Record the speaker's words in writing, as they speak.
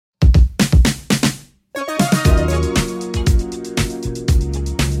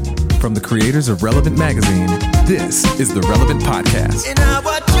From the creators of Relevant Magazine, this is the Relevant Podcast. And I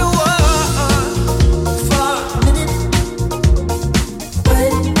what you are for a minute.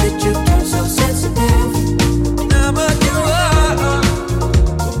 When did you get so sensitive? Now what you are,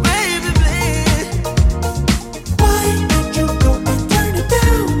 baby, please. Why did you go and turn it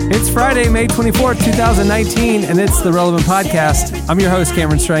down? It's Friday, May 24th, 2019, and it's the Relevant Podcast. I'm your host,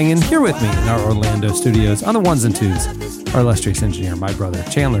 Cameron Strang, and here with me in our Orlando studios on the ones and twos, our illustrious engineer, my brother,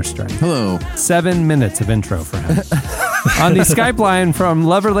 Chandler Strang. Hello. 7 minutes of intro for him. On the Skype line from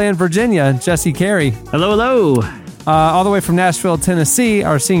Loverland, Virginia, Jesse Carey. Hello, hello. All the way from Nashville, Tennessee,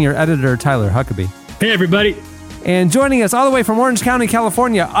 our senior editor, Tyler Huckabee. Hey, everybody. And joining us all the way from Orange County,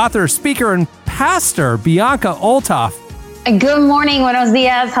 California, author, speaker, and pastor, Bianca Olthoff. Good morning, buenos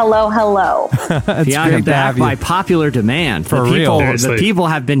dias, hello. It's Bianca, great to have back you. by popular demand. For real. The people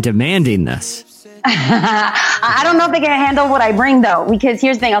have been demanding this. I don't know if they can handle what I bring, though, because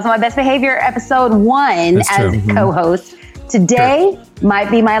here's the thing. I was on my Best Behavior episode 1 That's as true. co-host. Today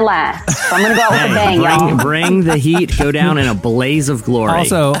might be my last. So I'm going to go out with a bang, y'all. Bring the heat. Go down in a blaze of glory.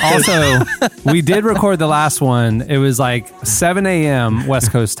 Also, we did record the last one. It was like 7 a.m.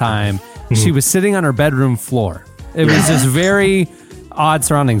 West Coast time. She was sitting on her bedroom floor. It was just very odd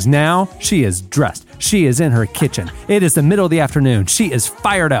surroundings. Now she is dressed. She is in her kitchen. It is the middle of the afternoon. She is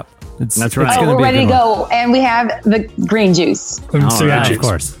fired up. That's right. Oh, we're ready to go. And we have the green juice. Of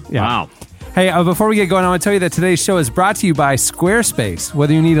course. Yeah. Wow. Hey, before we get going, I want to tell you that today's show is brought to you by Squarespace.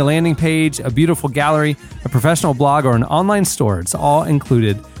 Whether you need a landing page, a beautiful gallery, a professional blog, or an online store, it's all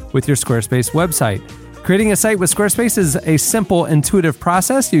included with your Squarespace website. Creating a site with Squarespace is a simple, intuitive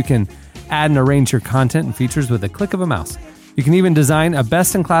process. You can add and arrange your content and features with a click of a mouse. You can even design a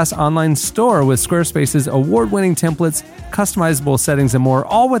best-in-class online store with Squarespace's award-winning templates, customizable settings, and more,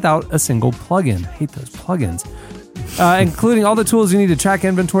 all without a single plugin. I hate those plugins. Including all the tools you need to track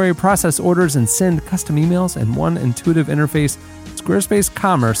inventory, process orders, and send custom emails in one intuitive interface. Squarespace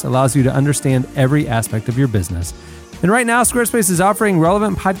Commerce allows you to understand every aspect of your business. And right now, Squarespace is offering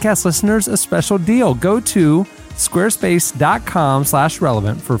Relevant Podcast listeners a special deal. Go to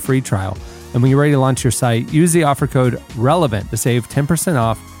squarespace.com/relevant for a free trial. And when you're ready to launch your site, use the offer code RELEVANT to save 10%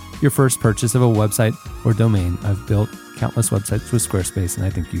 off your first purchase of a website or domain. I've built countless websites with Squarespace, and I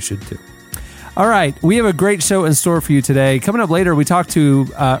think you should too. All right, we have a great show in store for you today. Coming up later, we talk to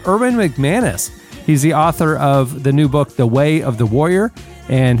Erwin McManus. He's the author of the new book, The Way of the Warrior,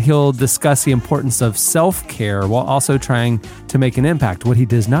 and he'll discuss the importance of self-care while also trying to make an impact. What he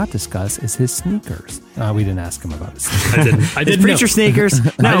does not discuss is his sneakers. We didn't ask him about his sneakers. I didn't preacher know. sneakers.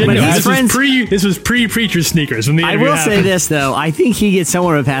 No, but his friends. This was pre-preacher sneakers. When the I interview will say happened. this though. I think he gets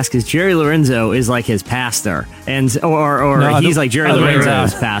somewhat of a pass because Jerry Lorenzo is like his pastor, and or he's like Jerry other way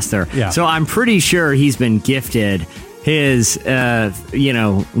Lorenzo's around. pastor. Yeah. So I'm pretty sure he's been gifted his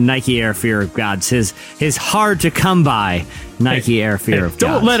Nike Air Fear of Gods, his hard to come by Nike Air Fear of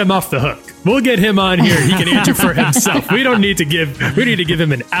Don't Gods. let him off the hook. We'll get him on here. He can answer for himself. We need to give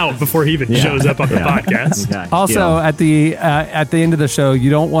him an out before he even shows up on the podcast. Okay, Also, deal. at the end of the show,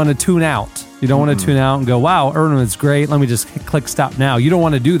 you don't want to tune out. You don't want to tune out and go, wow, Erwin was great. Let me just click stop now. You don't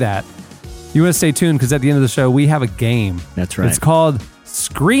want to do that. You want to stay tuned because at the end of the show, we have a game. That's right. It's called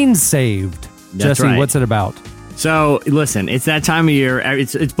Screen Saved. That's Jesse, right. what's it about? So, listen, it's that time of year.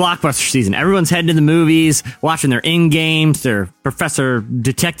 It's blockbuster season. Everyone's heading to the movies, watching their in-games, their Professor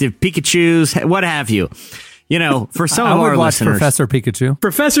Detective Pikachus, what have you. You know, for some I of would our watch listeners. Professor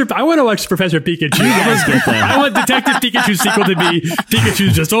Pikachu. I want to watch Professor Pikachu. guys get that. I want Detective Pikachu's sequel to be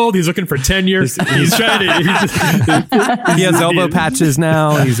Pikachu's just old. He's looking for tenure. He's trying to. He has elbow patches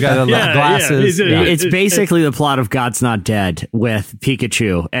now. He's got glasses. It's basically the plot of God's Not Dead with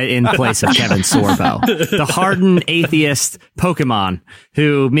Pikachu in place of Kevin Sorbo, the hardened atheist Pokemon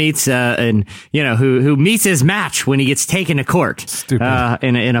who meets who meets his match when he gets taken to court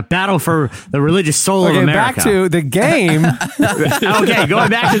in a battle for the religious soul of America. Back to the game. Okay, going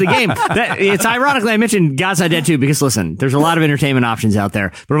back to the game. It's ironically I mentioned God's Not Dead too because listen, there's a lot of entertainment options out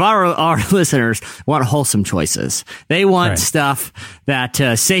there, but our listeners want wholesome choices. They want stuff that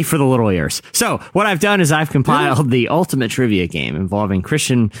safe for the little ears. So what I've done is I've compiled the ultimate trivia game involving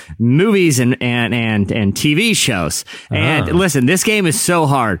Christian movies and TV shows. And listen, this game is so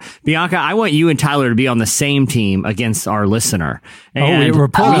hard. Bianca, I want you and Tyler to be on the same team against our listener. And we're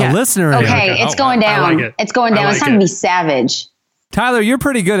pulling a listener in. Okay, it's going down. I like it. It's going down. It's time to be savage. Tyler, you're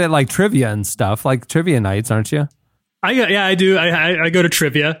pretty good at like trivia and stuff, like trivia nights, aren't you? I do. I go to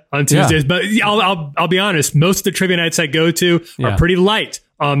trivia on Tuesdays, but I'll be honest. Most of the trivia nights I go to are pretty light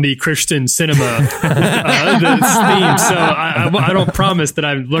on the Christian cinema the theme. So I don't promise that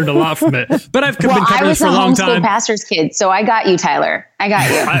I've learned a lot from it. But I've been covering this for a long time. I was a homeschool pastor's kid, so I got you, Tyler. I got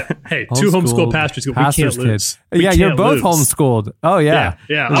you. Hey, two homeschool pastors. We can't lose. You're both homeschooled. Oh yeah.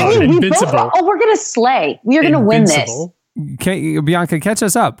 Invincible. We're gonna slay. We're gonna win this. Bianca, catch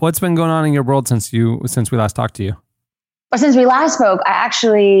us up. What's been going on in your world since we last talked to you? Since we last spoke, I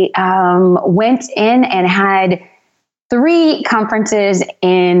actually went in and had 3 conferences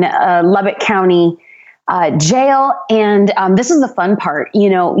in Lubbock County jail. And this is the fun part. You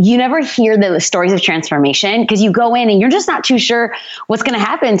know, you never hear the stories of transformation because you go in and you're just not too sure what's going to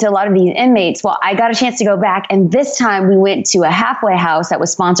happen to a lot of these inmates. Well, I got a chance to go back. And this time we went to a halfway house that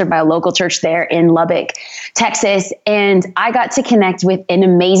was sponsored by a local church there in Lubbock, Texas. And I got to connect with an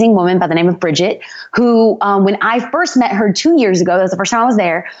amazing woman by the name of Bridget, who, when I first met her 2 years ago, that was the first time I was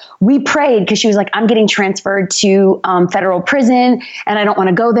there, we prayed because she was like, I'm getting transferred to federal prison and I don't want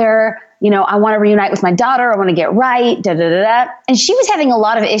to go there. You know, I want to reunite with my daughter. I want to get right. And she was having a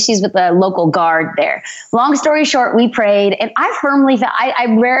lot of issues with the local guard there. Long story short, we prayed, and I firmly felt, I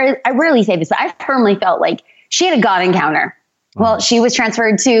rarely say this, but I firmly felt like she had a God encounter. Well, she was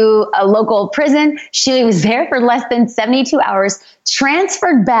transferred to a local prison. She was there for less than 72 hours,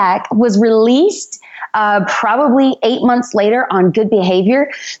 transferred back, was released probably 8 months later on good behavior.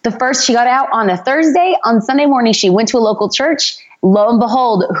 The first, she got out on a Thursday. On Sunday morning, she went to a local church. Lo and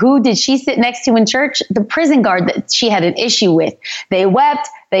behold, who did she sit next to in church? The prison guard that she had an issue with. They wept,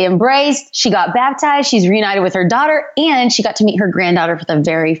 they embraced, she got baptized, she's reunited with her daughter, and she got to meet her granddaughter for the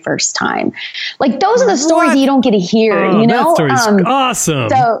very first time. Like, those are the stories you don't get to hear, you know? That story's awesome.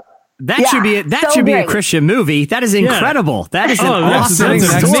 So, that should be a Christian movie. That is incredible. That is an awesome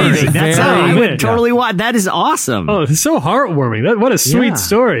story. I would totally watch. That is awesome. Oh, it's so heartwarming. What a sweet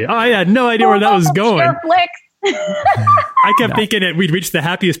story. Oh, I had no idea where that was going. I kept thinking that we'd reached the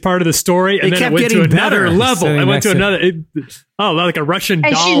happiest part of the story, and then it went to another level. I went to another. Like a Russian doll.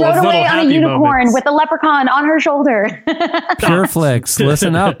 And she rode away on a unicorn with a leprechaun on her shoulder. Pure flicks.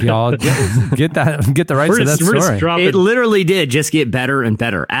 Listen up, y'all. Get the rights to that story. It literally did just get better and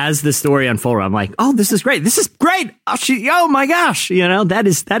better as the story unfolded. I'm like, oh, this is great. This is great. Oh my gosh. You know, that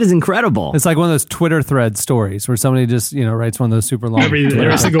is incredible. It's like one of those Twitter thread stories where somebody just, writes one of those super long. Every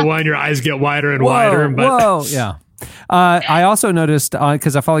single one, your eyes get wider and wider. Whoa. Yeah. I also noticed,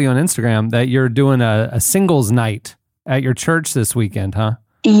 because I follow you on Instagram, that you're doing a singles night at your church this weekend, huh?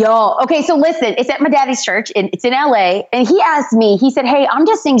 Yo, okay, so listen, it's at my daddy's church, and it's in LA, and he asked me, he said, hey, I'm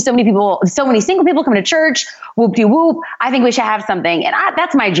just seeing so many single people coming to church, whoop-de-whoop, I think we should have something, and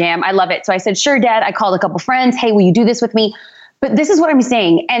that's my jam, I love it. So I said, sure, Dad. I called a couple friends, hey, will you do this with me? But this is what I'm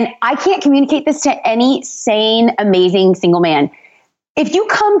saying, and I can't communicate this to any sane, amazing single man. If you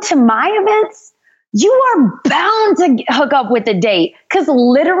come to my events, you are bound to hook up with a date, because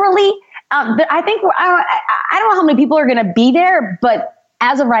literally, I think I don't know how many people are going to be there, but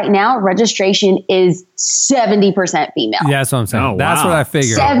as of right now, registration is 70% female. Yeah, that's what I'm saying. Oh, wow. That's what I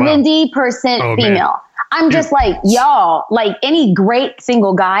figured. 70% female. Man. I'm just like, y'all, like any great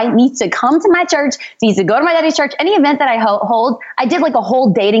single guy needs to come to my church, needs to go to my daddy's church. Any event that I hold, I did like a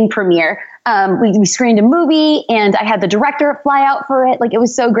whole dating premiere. We screened a movie, and I had the director fly out for it. Like, it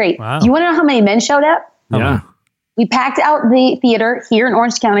was so great. Wow. You want to know how many men showed up? Yeah. We packed out the theater here in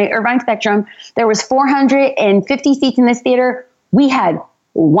Orange County, Irvine Spectrum. There was 450 seats in this theater. We had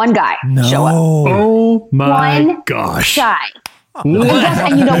one guy show up. Oh my gosh. Guy. And you know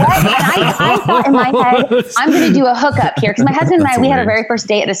what? And I thought in my head, I'm going to do a hookup here. Because my husband and I, we had our very first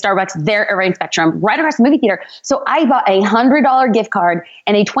date at a Starbucks there at Irvine Spectrum, right across the movie theater. So I bought a $100 gift card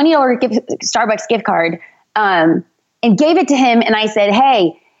and a $20 Starbucks gift card and gave it to him. And I said,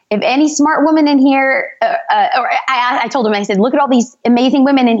 hey, if any smart woman in here, I told him, I said, look at all these amazing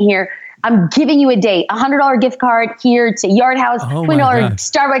women in here. I'm giving you a date, $100 gift card here to Yard House, $20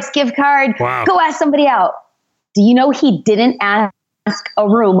 Starbucks gift card. Wow. Go ask somebody out. Do you know he didn't ask a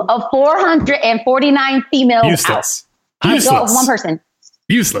room of 449 females Useless. out? He didn't go out with one person.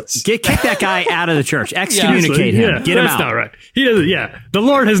 Useless. Kick that guy out of the church. Excommunicate him. Yeah, Get him out. That's not right. He doesn't. Yeah, the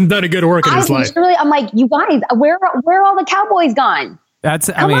Lord hasn't done a good work in his life. I'm like, you guys, where are all the cowboys gone? That's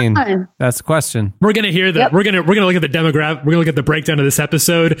the question. We're gonna hear that. We're gonna look at the demographic. We're gonna look at the breakdown of this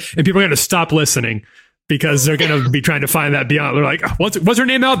episode, and people are gonna stop listening because they're going to be trying to find that Bianca. They're like, what's her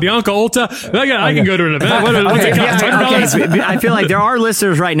name out? Bianca Ulta? I can go to an event. What's it cost? $100? I feel like there are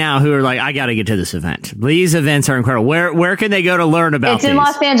listeners right now who are like, I got to get to this event. These events are incredible. Where can they go to learn about It's in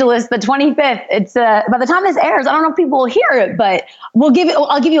Los Angeles, the 25th. It's by the time this airs, I don't know if people will hear it, but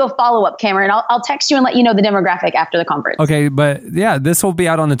I'll give you a follow-up, Cameron. I'll text you and let you know the demographic after the conference. Okay, but yeah, this will be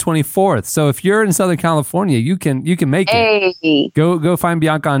out on the 24th. So if you're in Southern California, you can make it. Go find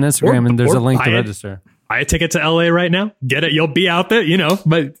Bianca on Instagram, and there's a link to register. Buy a ticket to LA right now. Get it. You'll be out there,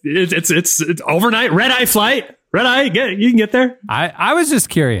 but it's overnight red eye flight. Red eye, you can get there. I was just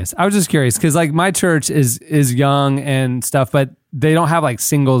curious. Because like my church is young and stuff, but they don't have like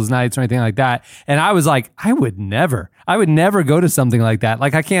singles nights or anything like that. And I was like, I would never go to something like that.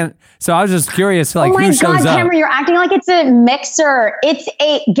 Like I can't. So I was just curious, like, who shows up. Oh my God, Cameron, you're acting like it's a mixer. It's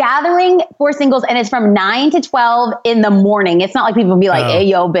a gathering for singles, and it's from 9 to 12 in the morning. It's not like people be like, hey,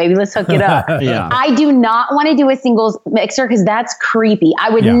 yo, baby, let's hook it up. Yeah. I do not want to do a singles mixer because that's creepy.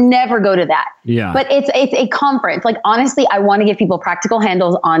 I would never go to that. Yeah. But it's a conference. Like, honestly, I want to give people practical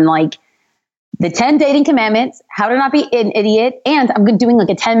handles on like the 10 dating commandments, how to not be an idiot, and I'm doing like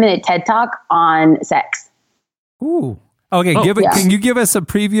a 10-minute TED Talk on sex. Ooh. Okay, can you give us a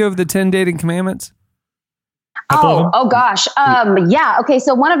preview of the 10 dating commandments? Oh gosh. Yeah. Okay.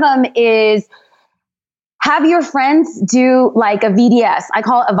 So one of them is have your friends do like a VDS. I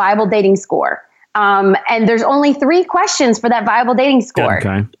call it a viable dating score. And there's only 3 questions for that viable dating score.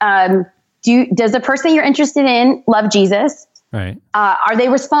 Okay. Does the person you're interested in love Jesus? Right. Are they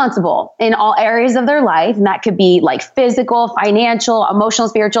responsible in all areas of their life? And that could be like physical, financial, emotional,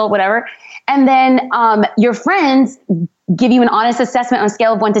 spiritual, whatever. And then your friends give you an honest assessment on a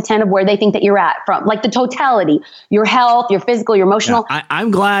scale of 1 to 10 of where they think that you're at, from like the totality, your health, your physical, your emotional. Yeah,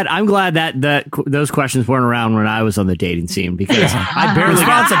 I'm glad that those questions weren't around when I was on the dating scene, because I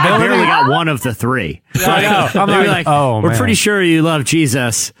barely got one of the 3. I know. They were like, we're pretty sure you love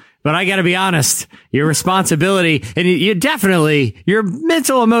Jesus, but I got to be honest, your responsibility and you definitely your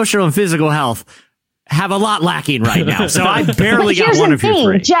mental, emotional, and physical health have a lot lacking right now. So I barely got one of your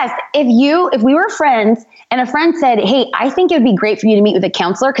 3. Jess, if we were friends and a friend said, hey, I think it would be great for you to meet with a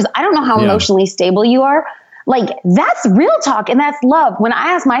counselor because I don't know how emotionally stable you are. Like, that's real talk and that's love. When I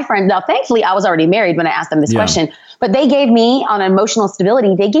asked my friend, now thankfully I was already married when I asked them this question, but they gave me on emotional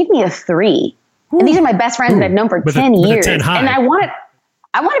stability, they gave me a 3. Ooh. And these are my best friends that I've known for 10 years. And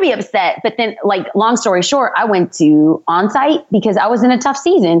I want to be upset, but then, like, long story short, I went to on-site because I was in a tough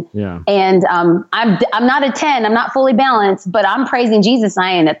season. Yeah. And I'm not a 10, I'm not fully balanced, but I'm praising Jesus.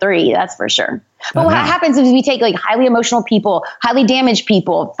 I ain't a 3, that's for sure. But what happens is we take like highly emotional people, highly damaged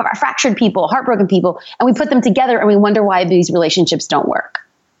people, fractured people, heartbroken people, and we put them together and we wonder why these relationships don't work.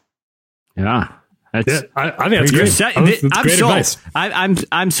 Yeah. I think that's great. I'm great sold. Advice.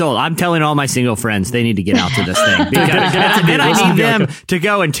 I'm sold. I'm telling all my single friends they need to get out to this thing, because then I need them to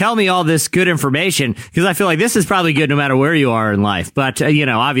go and tell me all this good information, because I feel like this is probably good no matter where you are in life. But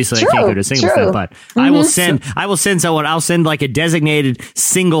obviously I can't go to a single friend, but I will send someone. I'll send like a designated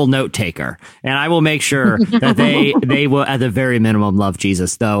single note taker, and I will make sure that they will at the very minimum love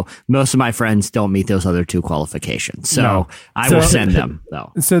Jesus. Though most of my friends don't meet those other 2 qualifications, so I will send them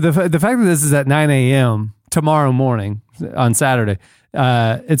though. So the fact that this is at 9 a.m. tomorrow morning on Saturday,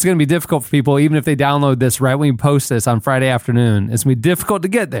 it's going to be difficult for people, even if they download this right when we post this on Friday afternoon. It's going to be difficult to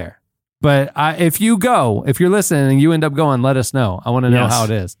get there. But if you're listening and you end up going, let us know. I want to know how it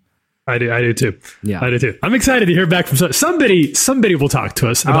is. I do too. Yeah, I do too. I'm excited to hear back from somebody. Somebody will talk to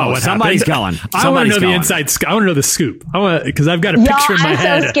us about what somebody's happened. going. I want to know the inside. I want to know the scoop. because I've got a picture in my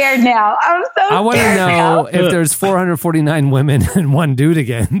head. I'm so scared now. I want to know if there's 449 women and 1 dude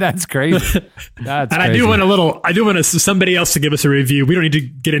again. That's crazy. That's crazy. I do want somebody else to give us a review. We don't need to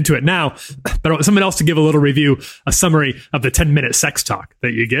get into it now, but I want someone else to give a little review, a summary of the 10-minute sex talk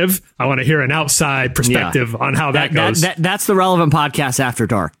that you give. I want to hear an outside perspective on how that goes. That's the Relevant Podcast After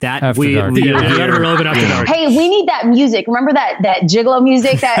Dark. Relevant After Dark. Hey, we need that music. Remember that gigolo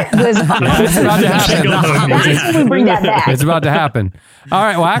music that was It's about to happen. That's when we bring that back. It's about to happen. All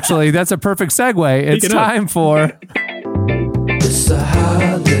right. Well, actually, that's a perfect segue. It's time for It's the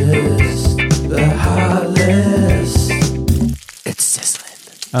hot list. The hot list. It's sizzling.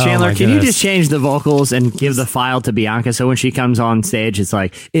 Chandler, can you just change the vocals and give the file to Bianca so when she comes on stage, it's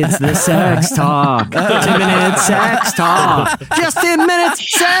like, it's the sex talk. 10-minute sex talk. Just 10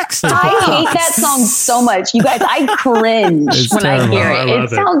 minutes sex talk. I hate that song so much. You guys, I cringe when I hear it. It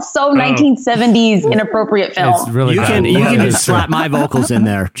sounds so 1970s inappropriate film. It's really you bad. can just slap my vocals in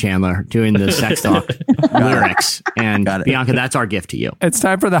there, Chandler, doing the sex talk lyrics. And Bianca, that's our gift to you. It's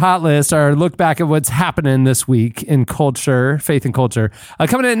time for the hot list, our look back at what's happening this week in culture, faith and culture.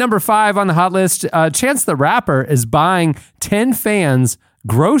 Coming Coming in at number 5 on the hot list, Chance the Rapper is buying 10 fans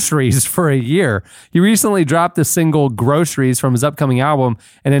groceries for a year. He recently dropped the single Groceries from his upcoming album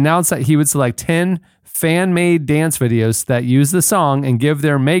and announced that he would select 10 fan-made dance videos that use the song and give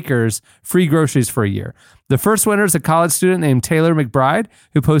their makers free groceries for a year. The first winner is a college student named Taylor McBride,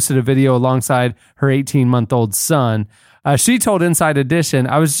 who posted a video alongside her 18-month-old son. She told Inside Edition,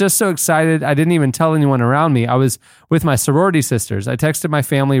 "I was just so excited, I didn't even tell anyone around me. I was with my sorority sisters. I texted my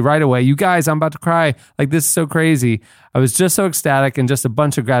family right away. You guys, I'm about to cry. Like, this is so crazy. I was just so ecstatic and just a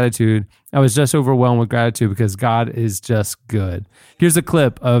bunch of gratitude. I was just overwhelmed with gratitude because God is just good." Here's a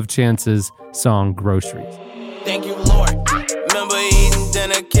clip of Chance's song, Groceries. Thank you, Lord. Remember eating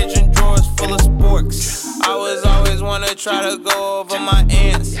dinner, kitchen drawers full of sporks. I was always want to try to go over my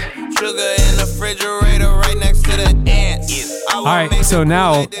ants. Sugar in the refrigerator right next to the ants. All right, so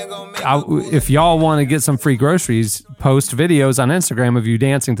now, if y'all want to get some free groceries, post videos on Instagram of you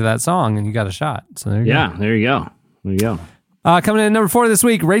dancing to that song, and you got a shot. So there you go. There you go. There you go. Coming in at number 4 this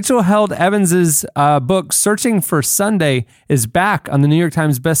week, Rachel Held Evans's book, Searching for Sunday, is back on the New York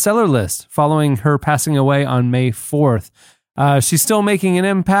Times bestseller list following her passing away on May 4th. She's still making an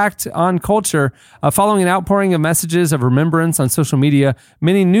impact on culture. Following an outpouring of messages of remembrance on social media,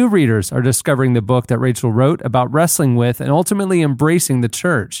 many new readers are discovering the book that Rachel wrote about wrestling with and ultimately embracing the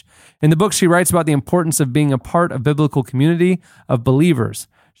church. In the book, she writes about the importance of being a part of biblical community of believers.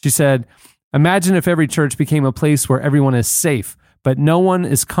 She said, "Imagine if every church became a place where everyone is safe, but no one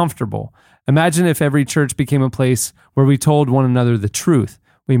is comfortable. Imagine if every church became a place where we told one another the truth.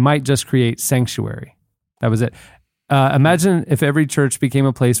 We might just create sanctuary." That was it. Imagine if every church became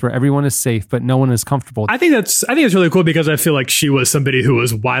a place where everyone is safe, but no one is comfortable. I think it's really cool because I feel like she was somebody who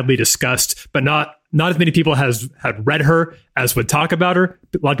was widely discussed, but not as many people had read her as would talk about her.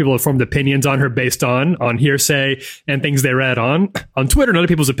 A lot of people have formed opinions on her based on hearsay and things they read on Twitter and other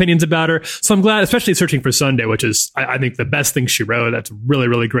people's opinions about her. So I'm glad, especially Searching for Sunday, which is, I think, the best thing she wrote. That's a really,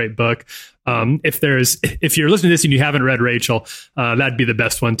 really great book. If you're listening to this and you haven't read Rachel, that'd be the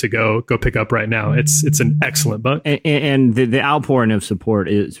best one to go pick up right now. It's an excellent book. And the outpouring of support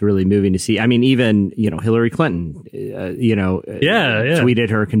is really moving to see. I mean, even, Hillary Clinton, tweeted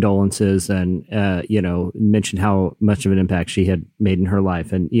her condolences and, mentioned how much of an impact she had made in her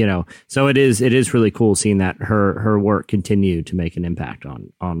life. And, so it is really cool seeing that her work continue to make an impact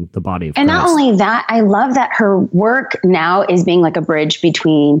on the body of Christ. And not only that, I love that her work now is being like a bridge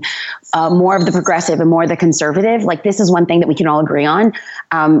between more of the progressive and more of the conservative. Like, this is one thing that we can all agree on,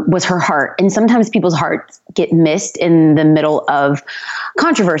 was her heart. And sometimes people's hearts get missed in the middle of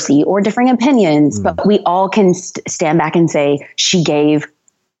controversy or differing opinions, but we all can stand back and say she gave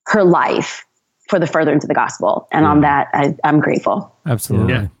her life for the furtherance of the gospel. And on that, I'm grateful.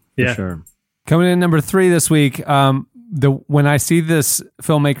 Absolutely. Yeah. For sure. Coming in at number 3 this week, when I see this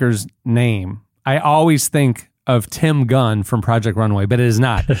filmmaker's name, I always think of Tim Gunn from Project Runway, but it is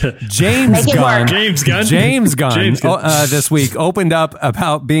not. James Gunn. James Gunn this week opened up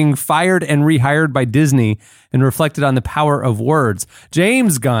about being fired and rehired by Disney and reflected on the power of words.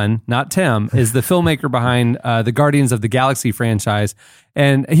 James Gunn, not Tim, is the filmmaker behind the Guardians of the Galaxy franchise,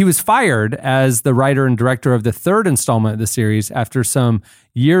 and he was fired as the writer and director of the 3rd installment of the series after some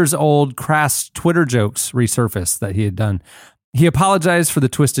years-old crass Twitter jokes resurfaced that he had done. He apologized for the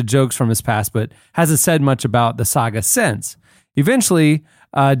twisted jokes from his past, but hasn't said much about the saga since. Eventually,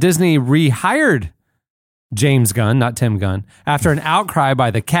 Disney rehired James Gunn, not Tim Gunn, after an outcry by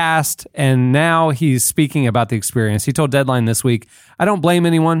the cast, and now he's speaking about the experience. He told Deadline this week, "I don't blame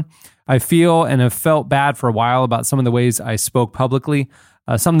anyone. I feel and have felt bad for a while about some of the ways I spoke publicly,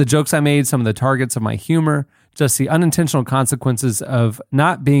 some of the jokes I made, some of the targets of my humor, just the unintentional consequences of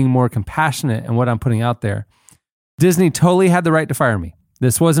not being more compassionate in what I'm putting out there. Disney totally had the right to fire me.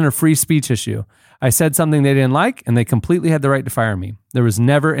 This wasn't a free speech issue. I said something they didn't like, and they completely had the right to fire me. There was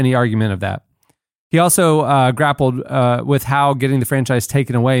never any argument of that." He also grappled with how getting the franchise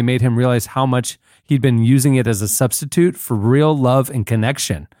taken away made him realize how much he'd been using it as a substitute for real love and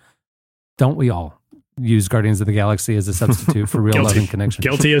connection. Don't we all use Guardians of the Galaxy as a substitute for real love and connection?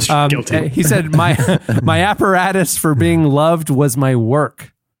 Guilty as guilty. He said, my apparatus for being loved was my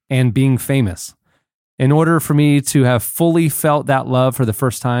work and being famous. In order for me to have fully felt that love for the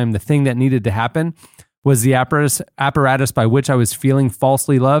first time, the thing that needed to happen was the apparatus by which I was feeling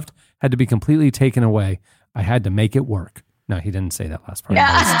falsely loved had to be completely taken away. I had to make it work. No, he didn't say that last part. Yeah,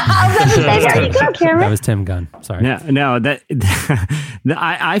 I was going to say, there you go, Cameron. That was Tim Gunn. Sorry. No,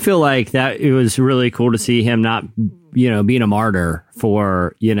 I feel like that it was really cool to see him not, being a martyr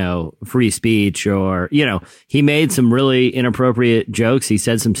for, free speech or, he made some really inappropriate jokes. He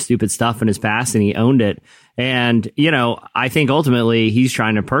said some stupid stuff in his past and he owned it. And, I think ultimately he's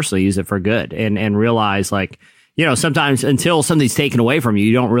trying to personally use it for good and realize sometimes until something's taken away from you,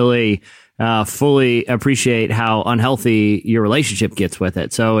 you don't really fully appreciate how unhealthy your relationship gets with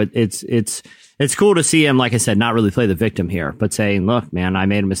it. So it's cool to see him, like I said, not really play the victim here, but saying, look, man, I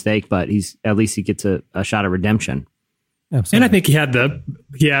made a mistake, but at least he gets a shot at redemption. Absolutely. And I think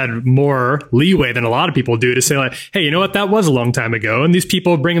he had more leeway than a lot of people do to say like, hey, you know what? That was a long time ago. And these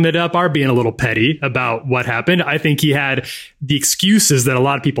people bringing it up are being a little petty about what happened. I think he had the excuses that a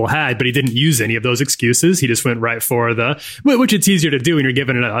lot of people had, but he didn't use any of those excuses. He just went right for which it's easier to do when you're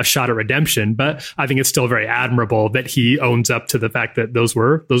given a shot at redemption. But I think it's still very admirable that he owns up to the fact that those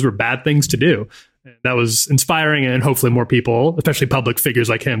were bad things to do. That was inspiring, and hopefully more people, especially public figures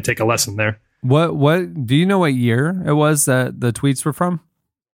like him, take a lesson there. What do you know what year it was that the tweets were from?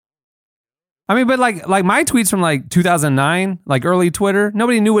 I mean, but like my tweets from like 2009, like early Twitter,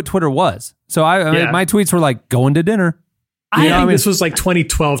 nobody knew what Twitter was. So I mean, my tweets were like going to dinner. I think this was like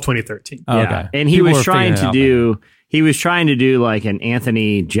 2012, 2013. Oh, okay. And he was trying to do like an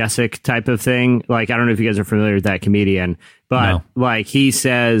Anthony Jessic type of thing. Like, I don't know if you guys are familiar with that comedian, but like he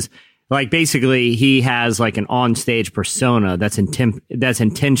says, like basically he has like an onstage persona that's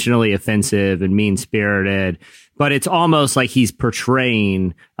intentionally offensive and mean-spirited, but it's almost like he's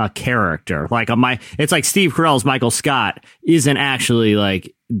portraying a character. Like it's like Steve Carell's Michael Scott isn't actually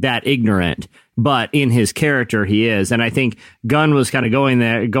like that ignorant, but in his character he is. And I think Gunn was kind of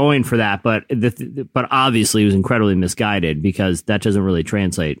going for that, but obviously he was incredibly misguided because that doesn't really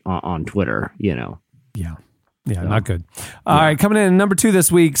translate on Twitter, Yeah. Yeah, not good. All right, coming in at number 2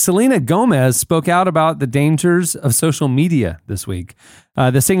 this week, Selena Gomez spoke out about the dangers of social media this week.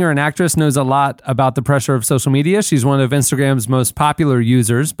 The singer and actress knows a lot about the pressure of social media. She's one of Instagram's most popular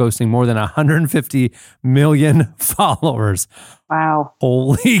users, boasting more than 150 million followers. Wow.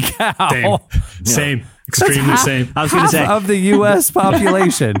 Holy cow. Same. Extremely same. I was going to say of the U.S.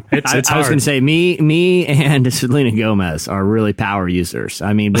 population. It's I was going to say me and Selena Gomez are really power users.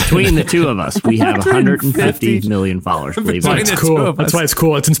 I mean, between the two of us, we have 150 million followers. Believe me. That's cool. That's why it's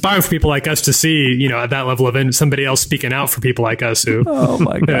cool. It's inspiring for people like us to see, at that level of somebody else speaking out for people like us who, oh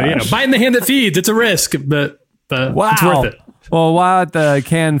my gosh, biting the hand that feeds. It's a risk, but wow. It's worth it. Well, while at the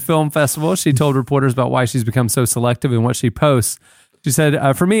Cannes Film Festival, she told reporters about why she's become so selective in what she posts. She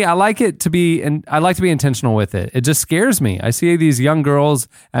said, for me, I like to be intentional with it. It just scares me. I see these young girls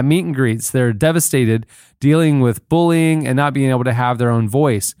at meet and greets. They're devastated, dealing with bullying and not being able to have their own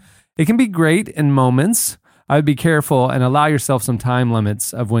voice. It can be great in moments. I would be careful and allow yourself some time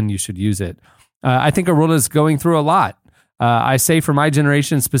limits of when you should use it. I think our world is going through a lot. I say for my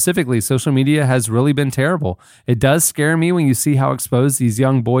generation specifically, social media has really been terrible. It does scare me when you see how exposed these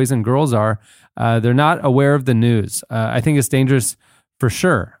young boys and girls are. They're not aware of the news. I think it's dangerous for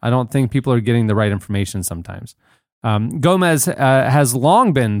sure. I don't think people are getting the right information sometimes. Gomez has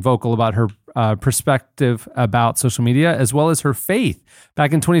long been vocal about her perspective about social media as well as her faith.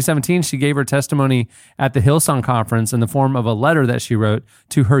 Back in 2017, she gave her testimony at the Hillsong Conference in the form of a letter that she wrote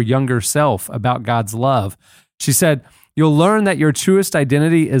to her younger self about God's love. She said, "You'll learn that your truest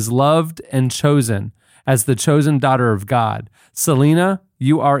identity is loved and chosen as the chosen daughter of God. Selena,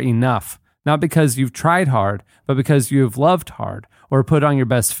 you are enough, not because you've tried hard, but because you have loved hard or put on your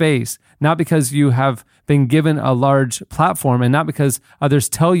best face, not because you have been given a large platform and not because others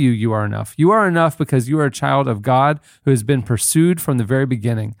tell you you are enough. You are enough because you are a child of God who has been pursued from the very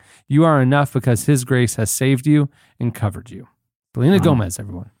beginning. You are enough because his grace has saved you and covered you." Selena Gomez,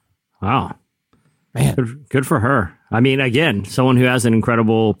 everyone. Wow. Man. Good for her. I mean, again, someone who has an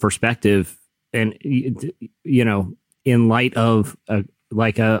incredible perspective and, in light of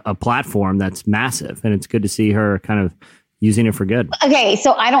a platform that's massive. And it's good to see her kind of using it for good. Okay,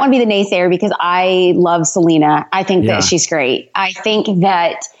 so I don't want to be the naysayer because I love Selena. I think that she's great. I think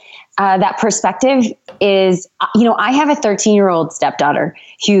that that perspective is, I have a 13-year-old stepdaughter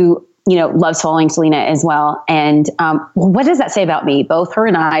who, loves following Selena as well. And what does that say about me? Both her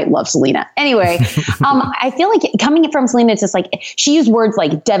and I love Selena. Anyway, I feel like coming from Selena, it's just like she used words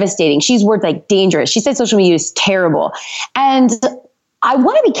like devastating. She used words like dangerous. She said social media is terrible. And I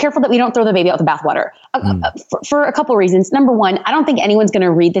want to be careful that we don't throw the baby out with the bathwater for a couple of reasons. Number one, I don't think anyone's going to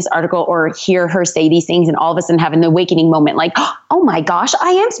read this article or hear her say these things and all of a sudden have an awakening moment like, oh my gosh, I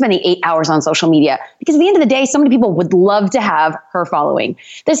am spending 8 hours on social media. Because at the end of the day, so many people would love to have her following.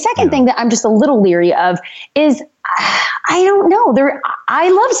 The second thing that I'm just a little leery of is, I don't know. I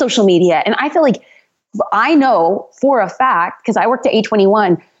love social media. And I feel like I know for a fact, because I worked at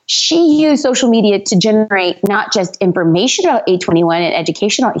A21, she used social media to generate not just information about A21 and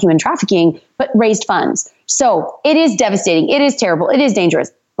education on human trafficking, but raised funds. So it is devastating. It is terrible. It is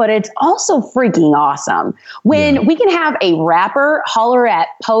dangerous. but it's also freaking awesome when we can have a rapper holler at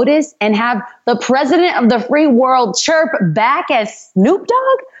POTUS and have the president of the free world chirp back as Snoop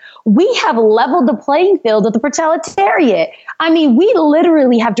Dogg. We have leveled the playing field of the proletariat. I mean, we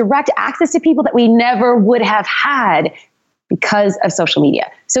literally have direct access to people that we never would have had because of social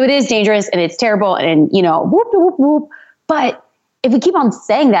media. So it is dangerous and it's terrible and, whoop, whoop, whoop. But if we keep on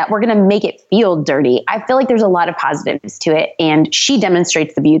saying that, we're going to make it feel dirty. I feel like there's a lot of positives to it, and she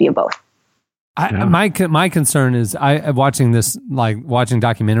demonstrates the beauty of both. My concern is watching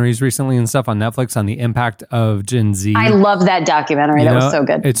documentaries recently and stuff on Netflix on the impact of Gen Z. I love that documentary. That was so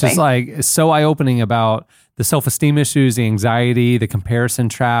good. It's just it's so eye-opening about the self-esteem issues, the anxiety, the comparison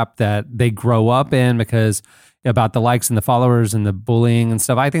trap that they grow up in because about the likes and the followers and the bullying and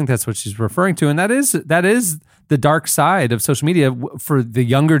stuff. I think that's what she's referring to. And that is the dark side of social media for the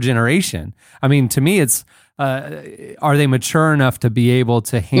younger generation. I mean, to me, it's, are they mature enough to be able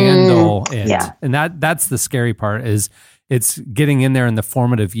to handle it? Yeah. And that's the scary part is it's getting in there in the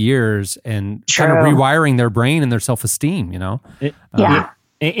formative years and kind of rewiring their brain and their self-esteem, Yeah.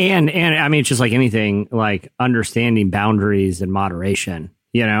 And I mean, it's just like anything, like understanding boundaries and moderation,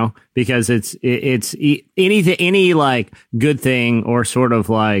 because it's anything, any like good thing or sort of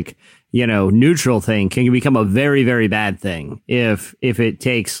like, neutral thing can become a very, very bad thing if it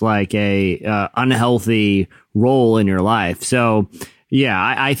takes like a unhealthy role in your life. So yeah,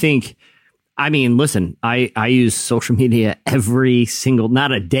 I think, I mean, listen, I use social media every single,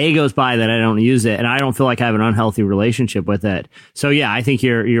 not a day goes by that I don't use it, and I don't feel like I have an unhealthy relationship with it. So yeah, I think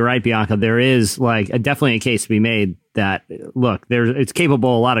you're right, Bianca. There is like definitely a case to be made that look, it's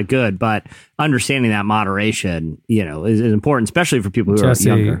capable of a lot of good, but understanding that moderation, is important, especially for people who are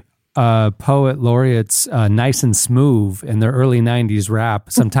younger. Poet laureates Nice and Smooth in their early 90s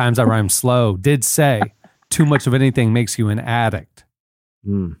rap, Sometimes I Rhyme Slow, did say, too much of anything makes you an addict.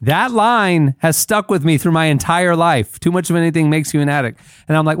 That line has stuck with me through my entire life. Too much of anything makes you an addict.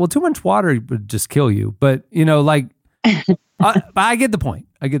 And I'm like, well, too much water would just kill you. But, I get the point.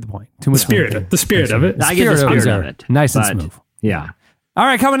 Too much the spirit of it. I get the spirit of it. Nice and smooth. Yeah. All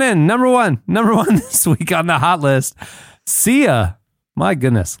right, coming in. Number one this week on the hot list. Sia. My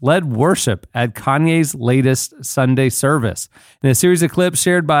goodness, led worship at Kanye's latest Sunday service. In a series of clips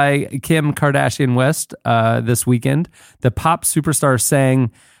shared by Kim Kardashian West this weekend, the pop superstar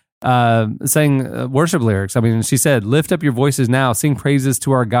sang worship lyrics. I mean, she said, "Lift up your voices now, sing praises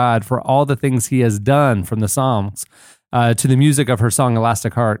to our God for all the things he has done," from the Psalms, to the music of her song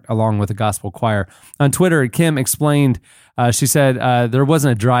Elastic Heart, along with a gospel choir. On Twitter, Kim explained, she said, there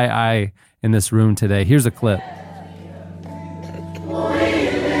wasn't a dry eye in this room today. Here's a clip.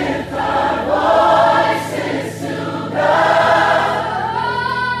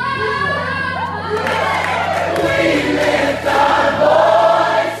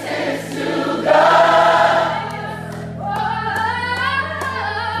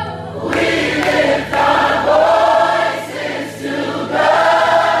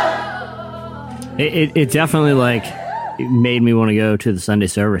 It definitely it made me want to go to the Sunday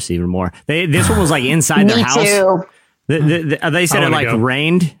service even more. This one was like inside their house. Too. They said it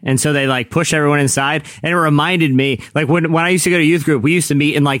rained, and so they pushed everyone inside, and it reminded me when I used to go to youth group, we used to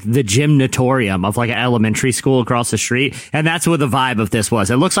meet in the gymnatorium of an elementary school across the street, and that's what the vibe of this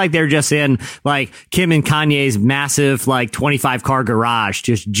was. It looks like they're just in Kim and Kanye's massive 25 car garage,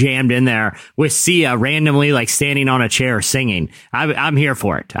 just jammed in there with Sia randomly standing on a chair singing. I'm here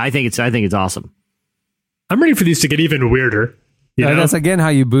for it. I think it's awesome. I'm ready for these to get even weirder. That's again how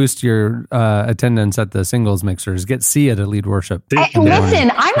you boost your attendance at the singles mixers. Get Sia to lead worship.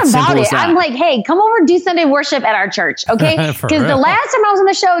 Listen, I'm about it. I'm like, hey, come over, do Sunday worship at our church, okay? Because the last time I was on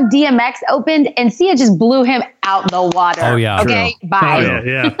the show, DMX opened and Sia just blew him out the water. Oh yeah, okay, true. bye. Oh,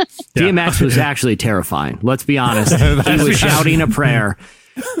 yeah. DMX was actually terrifying. Let's be honest. He was shouting a prayer.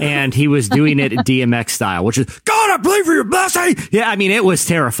 And he was doing it DMX style, which is, God, I believe for your blessing. Yeah, I mean, it was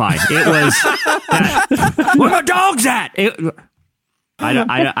terrifying. It was, where my dogs at?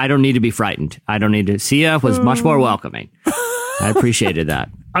 I don't need to be frightened. I don't need to. Sia was much more welcoming. I appreciated that.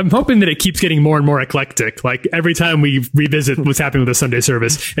 I'm hoping that it keeps getting more and more eclectic. Every time we revisit what's happening with the Sunday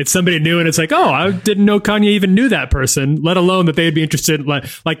service, it's somebody new, and it's I didn't know Kanye even knew that person, let alone that they'd be interested.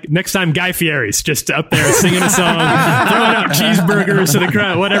 Next time, Guy Fieri's just up there singing a song, throwing out cheeseburgers to the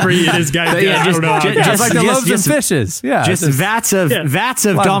crowd, whatever it is, Guy. I don't know. Just the loaves and fishes. Yeah, just vats of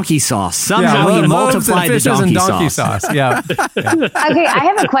donkey sauce. Somehow he multiplied the donkey sauce. Yeah. Okay, I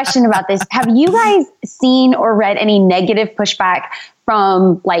have a question about this. Have you guys seen or read any negative pushback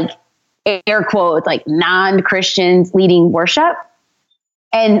from air quotes, non-Christians leading worship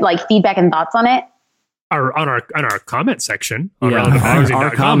and feedback and thoughts on it? on our comment section on Yeah. relevantimagazine.com.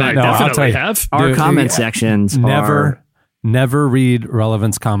 Our comment- I No, I'll tell definitely you. have. Our Dude, comment sections Never read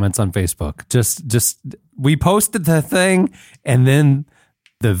Relevance comments on Facebook. Just we posted the thing and then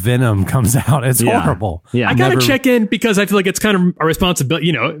the venom comes out. It's horrible. Yeah. I gotta check in because I feel like it's kind of a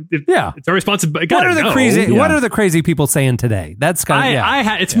responsibility. It's a responsibility. What are the crazy people saying today? That's kind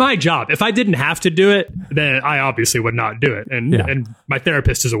of it's my job. If I didn't have to do it, then I obviously would not do it. And my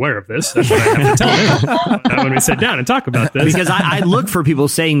therapist is aware of this. That's what I have to tell him when we sit down and talk about this. Because I look for people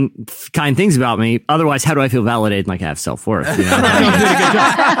saying kind things about me. Otherwise, how do I feel validated? Like I have self-worth. You know?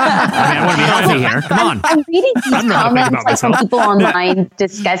 I want to be healthy here. Come on. I'm reading these I don't know how to think comments about like from myself. people online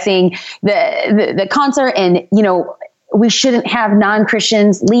discussing the concert, and we shouldn't have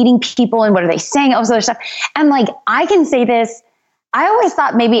non-Christians leading people, and what are they saying, all this other stuff. And like, I can say this, I always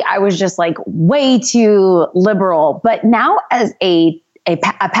thought maybe I was just like way too liberal, but now as a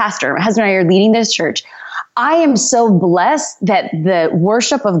pastor, my husband and I are leading this church, I am so blessed that the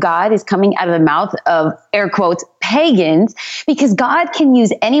worship of God is coming out of the mouth of, air quotes, pagans, because God can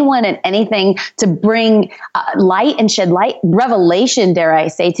use anyone and anything to bring light and shed light, revelation, dare I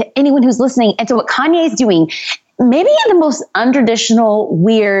say, to anyone who's listening. And so what Kanye is doing, maybe in the most untraditional,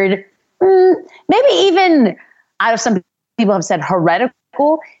 weird, maybe even out of some people have said heretical,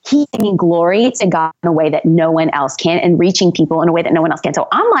 he's giving glory to God in a way that no one else can and reaching people in a way that no one else can. So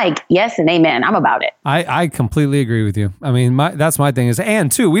I'm like, yes and amen. I'm about it. I completely agree with you. I mean, that's my thing is, and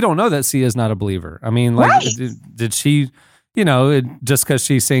too, we don't know that Sia is not a believer. I mean, like, Right. did she, just because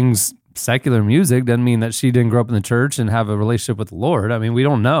she sings secular music doesn't mean that she didn't grow up in the church and have a relationship with the Lord. I mean, we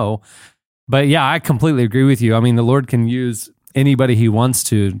don't know. But yeah, I completely agree with you. I mean, the Lord can use anybody he wants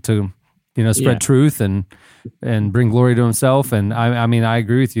to spread truth and bring glory to himself. And I mean, I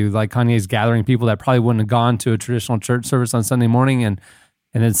agree with you. Like, Kanye's gathering people that probably wouldn't have gone to a traditional church service on Sunday morning. And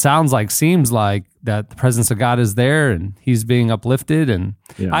it seems like that the presence of God is there and he's being uplifted. And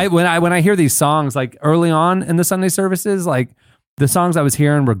when I hear these songs, like early on in the Sunday services, like the songs I was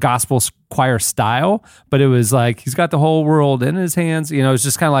hearing were gospel choir style, but it was like, he's got the whole world in his hands. It's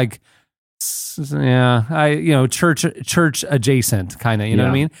just kind of like, church adjacent kind of, you know what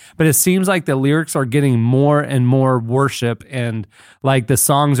I mean? But it seems like the lyrics are getting more and more worship, and like the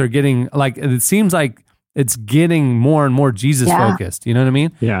songs are getting like, it seems like it's getting more and more Jesus focused. You know what I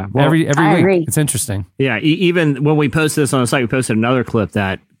mean? Yeah. Well, every week. agree. It's interesting. Yeah. Even when we posted this on the site, we posted another clip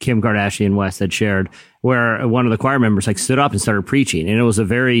that Kim Kardashian West had shared where one of the choir members stood up and started preaching, and it was a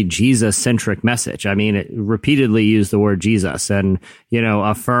very Jesus centric message. I mean, it repeatedly used the word Jesus and,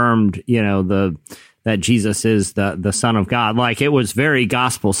 affirmed, that Jesus is the Son of God. Like, it was very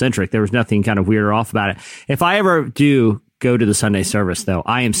gospel centric. There was nothing kind of weird or off about it. If I ever do go to the Sunday service, though,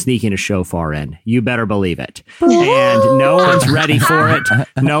 I am sneaking a shofar in. You better believe it. And no one's ready for it.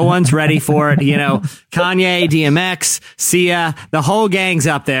 No one's ready for it. Kanye, DMX, Sia, the whole gang's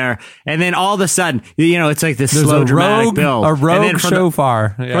up there. And then all of a sudden, it's like this slow dramatic build. A rogue and then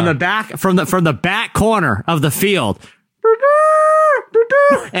shofar. From the back corner of the field.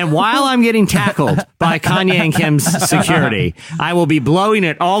 And while I'm getting tackled by Kanye and Kim's security, I will be blowing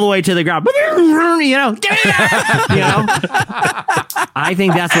it all the way to the ground. I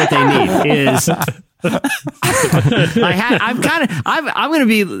think that's what they need is. I'm going to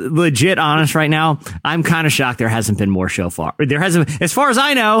be legit honest right now. I'm kind of shocked there hasn't been more shofar. There hasn't, as far as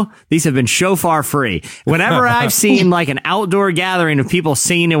I know, these have been shofar free. Whenever I've seen like an outdoor gathering of people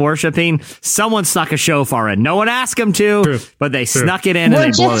singing and worshiping, someone snuck a shofar in. No one asked them to, but they snuck it in. We're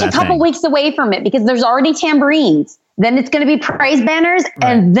and they blow just a that couple thing. weeks away from it because there's already tambourines. Then it's going to be praise banners,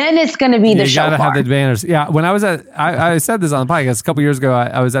 and then it's going to be the You gotta shofar. have the banners. Yeah, when I was I said this on the podcast a couple years ago.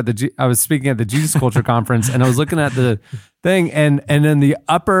 I was speaking at the Jesus Culture conference, and I was looking at the thing, and in the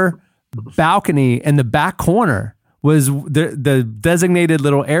upper balcony in the back corner was the designated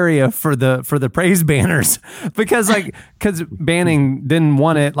little area for the praise banners because banning didn't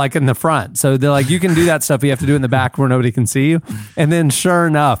want it like in the front, so they're like, you can do that stuff, you have to do it in the back where nobody can see you. And then sure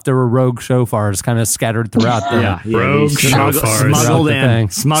enough, there were rogue shofars kind of scattered throughout the rogue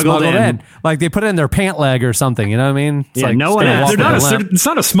shofars smuggled in. Like they put it in their pant leg or something, you know what I mean? It's like no one asked. It's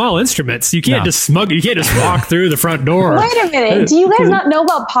not a small instrument, so you can't just smuggle. You can't just walk through the front door. Wait a minute. Do you guys not know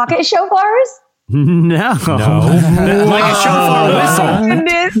about pocket shofars? No. Like a shofar whistle.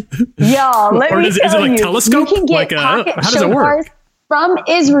 Goodness. Y'all, let me is it tell like you, telescope? you can get Like pocket how does it work? shofars from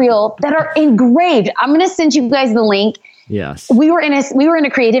Israel that are engraved. I'm going to send you guys the link. Yes. We were in a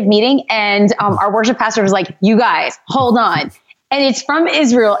creative meeting, and our worship pastor was like, "You guys, hold on." And it's from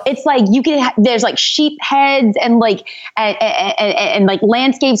Israel. It's like you can. There's like sheep heads and like and like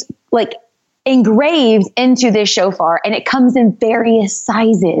landscapes like engraved into this shofar, and it comes in various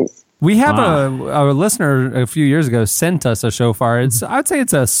sizes. We have a listener a few years ago sent us a shofar. I'd say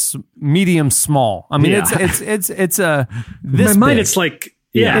it's a medium small. I mean, it's a this my mind. big. It's like.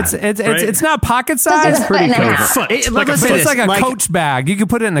 Yeah, it's not pocket size. It's pretty cool. It's like a Coach bag. You can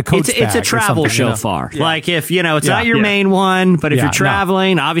put it in a Coach bag. It's a travel shofar. Yeah. Like if it's not your main one, but if you're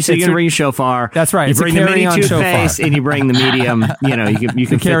traveling, obviously you're gonna bring a shofar. That's right. You bring the mini toothpaste and you bring the medium. You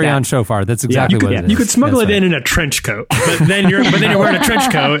can carry on shofar. That's exactly what it is. You could smuggle it in a trench coat, but then you're wearing a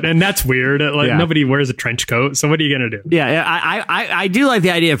trench coat, and that's weird. Like nobody wears a trench coat. So what are you gonna do? Yeah, I do like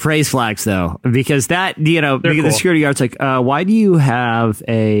the idea of praise flags though, because that because the security guard's like, why do you have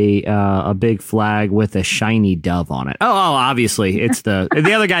a big flag with a shiny dove on it? Oh, obviously it's the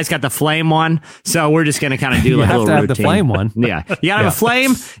other guy's got the flame one, so we're just gonna kind of do like a little routine. You have to have the flame one. Yeah, you gotta have a flame,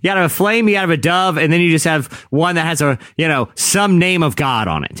 you gotta have a flame, you gotta have a dove, and then you just have one that has some name of God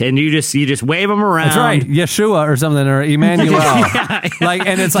on it, and you just wave them around. That's right, Yeshua or something, or Emmanuel.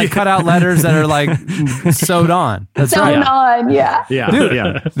 And it's like cut out letters that are like sewed on. That's sewn on, Dude,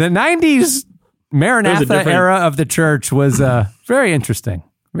 the 90s Maranatha era of the church was very interesting.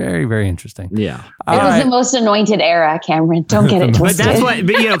 Very, very interesting. Yeah. It was the most anointed era, Cameron. Don't get it twisted. But that's what,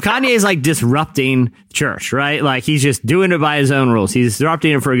 Kanye is like disrupting church, right? Like he's just doing it by his own rules. He's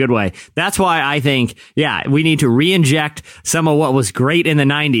disrupting it for a good way. That's why I think, we need to re-inject some of what was great in the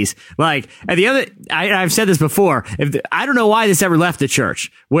 90s. Like, and I've said this before, I don't know why this ever left the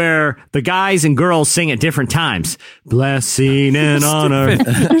church, where the guys and girls sing at different times. Blessing and honor.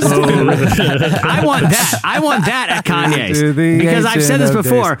 I want that at Kanye's. Because I've said this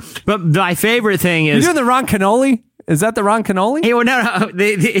before. But my favorite thing is... You're doing the Ron Canoli? Is that the Ron Canoli? Hey, well, no.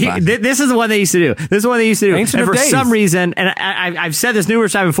 This is the one they used to do. Ancient and for days. some reason, and I've said this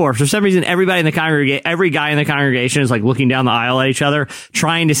numerous times before, for some reason, everybody in the congregation, every guy in the congregation is like looking down the aisle at each other,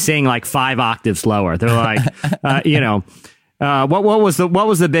 trying to sing like 5 octaves lower. They're like, what was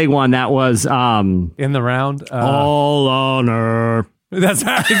the big one that was in the round? All honor. That's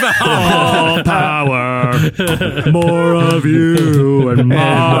right. All power, more of you and more.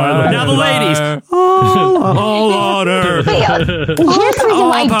 Now the ladies, all honor. Here's the reason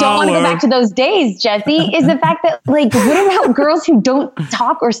why I don't want to go back to those days, Jesse, is the fact that, like, what about girls who don't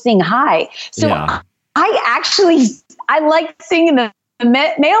talk or sing high? So I like singing the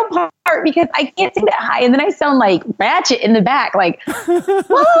male part because I can't sing that high, and then I sound like Ratchet in the back, like.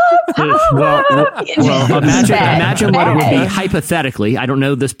 Imagine what it would be hypothetically. I don't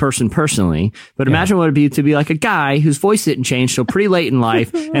know this person personally, but imagine what it would be to be like a guy whose voice didn't change till pretty late in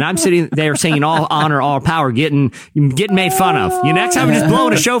life, and I'm sitting there singing all honor, all power, getting made fun of. Next time I'm just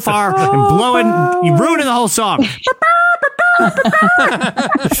blowing a shofar and you ruining the whole song.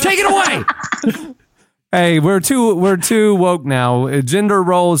 Take it away. Hey, we're too woke now. Gender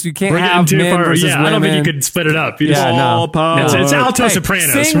roles, you can't have men versus women. I don't think you could split it up. It's alto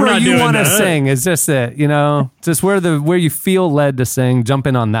sopranos. Sing where you want to sing. It's just it, just where you feel led to sing. Jump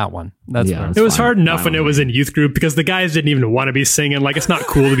in on that one. It was hard enough when it was in youth group because the guys didn't even want to be singing. Like, it's not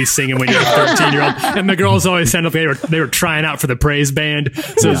cool to be singing when you're a 13-year-old, and the girls always sounded like they were trying out for the praise band.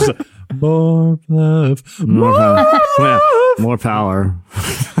 So it's like, more love, more power.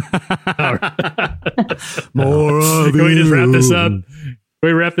 More of Can we just wrap this up? Can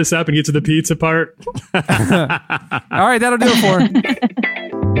we wrap this up and get to the pizza part? All right, that'll do it for.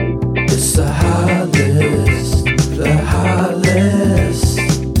 It's the hot list. The hot list.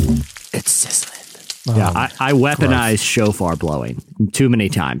 It's sizzling. I weaponize shofar blowing too many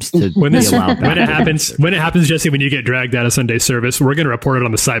times to when be allowed. When it happens, Jesse, when you get dragged out of Sunday service, we're going to report it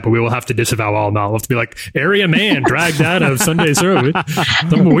on the site, but we will have to disavow all knowledge. We'll have to be like, area man dragged out of Sunday service.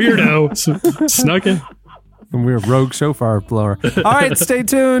 Some weirdo snuck in. And we're a rogue shofar blower. All right, stay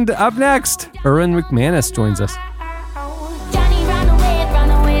tuned. Up next, Erwin McManus joins us. Johnny run away,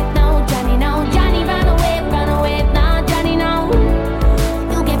 no, Johnny no. Johnny run away, no, Johnny no.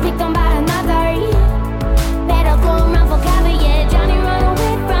 You get picked on by another. Better go run for cover, yeah. Johnny run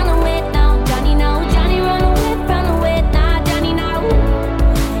away, no, Johnny no. Johnny run away, no, Johnny no.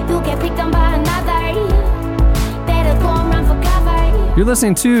 You get picked on by another. Better go run for cover. You're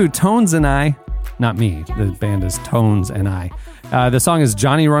listening to Tones and I. Not me. The band is Tones and I. The song is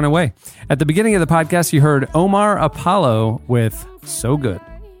Johnny Run Away. At the beginning of the podcast, you heard Omar Apollo with So Good.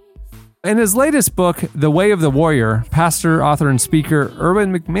 In his latest book, The Way of the Warrior, pastor, author, and speaker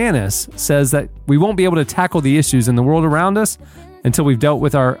Erwin McManus says that we won't be able to tackle the issues in the world around us until we've dealt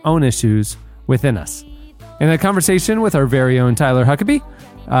with our own issues within us. In a conversation with our very own Tyler Huckabee,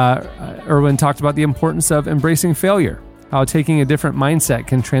 Erwin talked about the importance of embracing failure, how taking a different mindset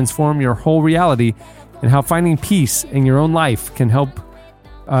can transform your whole reality, and how finding peace in your own life can help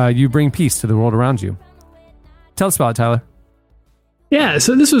you bring peace to the world around you. Tell us about it, Tyler. Yeah,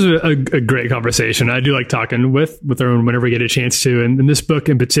 so this was a great conversation. I do like talking with Erwin whenever we get a chance to, and this book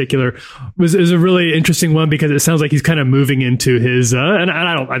in particular is a really interesting one because it sounds like he's kind of moving into his and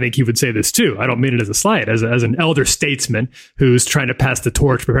I think he would say this too. I don't mean it as a slight, as an elder statesman who's trying to pass the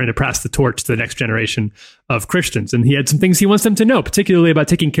torch, preparing to pass the torch to the next generation of Christians, and he had some things he wants them to know, particularly about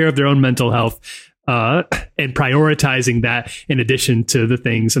taking care of their own mental health. And prioritizing that in addition to the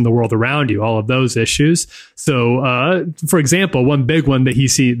things in the world around you, all of those issues. So, for example, one big one that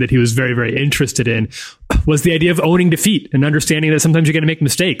he was very, very interested in was the idea of owning defeat and understanding that sometimes you're going to make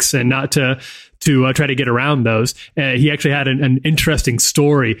mistakes and not to try to get around those. He actually had an interesting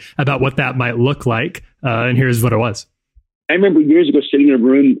story about what that might look like. And here's what it was. I remember years ago sitting in a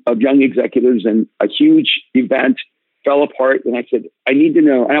room of young executives and a huge event fell apart. And I said, I need to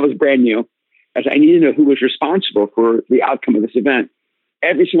know, and I was brand new. I need to know who was responsible for the outcome of this event.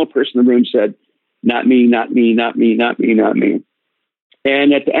 Every single person in the room said, not me, not me, not me, not me, not me.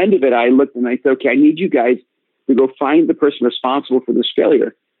 And at the end of it, I looked and I said, okay, I need you guys to go find the person responsible for this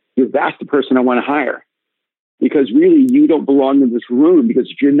failure, because that's the person I want to hire. Because really, you don't belong in this room, because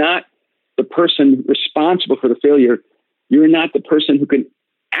if you're not the person responsible for the failure, you're not the person who can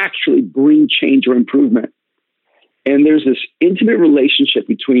actually bring change or improvement. And there's this intimate relationship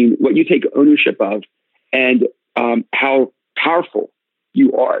between what you take ownership of and how powerful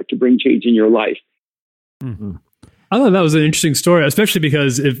you are to bring change in your life. Mm-hmm. I thought that was an interesting story, especially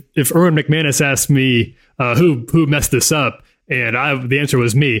because if Erwin McManus asked me who messed this up, and the answer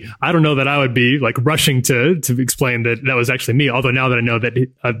was me, I don't know that I would be like rushing to explain that was actually me. Although now that I know that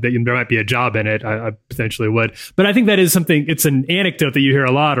there might be a job in it, I potentially would. But I think that is something, it's an anecdote that you hear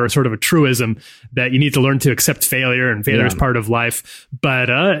a lot, or sort of a truism, that you need to learn to accept failure, and failure is part of life. But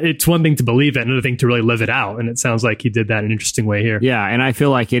it's one thing to believe it, another thing to really live it out. And it sounds like he did that in an interesting way here. Yeah. And I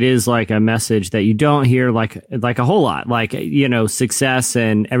feel like it is like a message that you don't hear like a whole lot, like, success,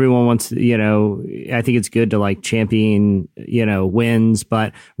 and everyone wants, I think it's good to like champion, wins,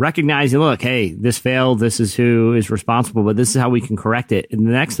 but recognizing, look, hey, this failed. This is who is responsible, but this is how we can correct it. And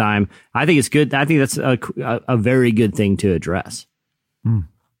the next time, I think it's good. I think that's a very good thing to address. Mm.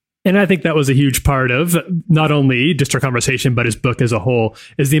 And I think that was a huge part of not only just our conversation, but his book as a whole,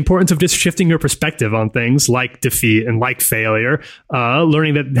 is the importance of just shifting your perspective on things like defeat and like failure,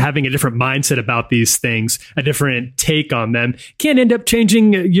 learning that having a different mindset about these things, a different take on them, can end up changing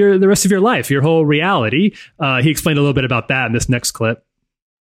the rest of your life, your whole reality. He explained a little bit about that in this next clip.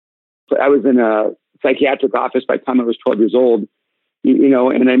 I was in a psychiatric office by the time I was 12 years old, and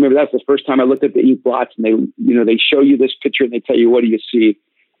I remember that's the first time I looked at the ink blots, and they show you this picture and they tell you, what do you see?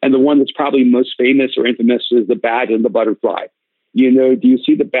 And the one that's probably most famous or infamous is the bat and the butterfly. Do you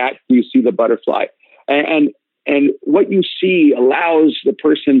see the bat? Do you see the butterfly? And what you see allows the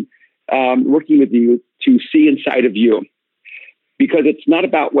person working with you to see inside of you, because it's not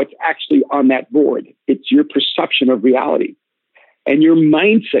about what's actually on that board. It's your perception of reality. And your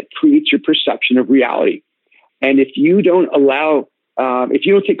mindset creates your perception of reality. And if you don't if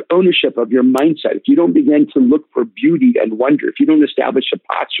you don't take ownership of your mindset, if you don't begin to look for beauty and wonder, if you don't establish a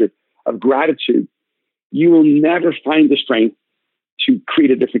posture of gratitude, you will never find the strength to create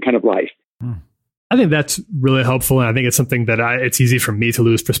a different kind of life. I think that's really helpful, and I think it's something that it's easy for me to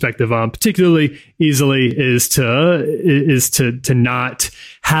lose perspective on, particularly easily, is to not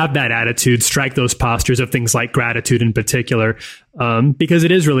have that attitude, strike those postures of things like gratitude in particular, because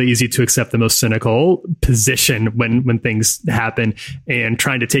it is really easy to accept the most cynical position when things happen, and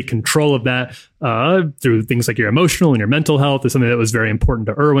trying to take control of that through things like your emotional and your mental health is something that was very important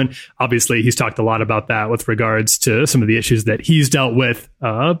to Erwin. Obviously, he's talked a lot about that with regards to some of the issues that he's dealt with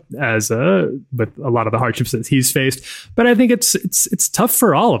with a lot of the hardships that he's faced. But I think it's tough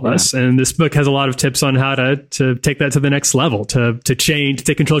for all of us, and this book has a lot of tips on how to take that to the next level, to change, to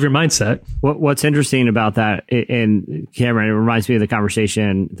take control of your mindset. What's interesting about that, and Cameron, it reminds me of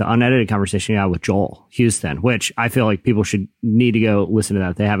the unedited conversation I had with Joel Houston, which I feel like people should need to go listen to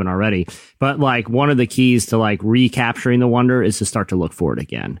that if they haven't already. But like, one of the keys to like recapturing the wonder is to start to look for it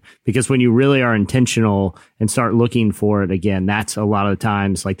again, because when you really are intentional and start looking for it again, that's a lot of the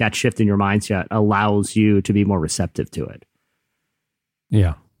times like that shift in your mindset allows you to be more receptive to it.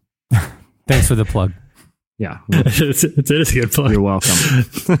 Yeah. Thanks for the plug. Yeah. It is a good plug. You're welcome.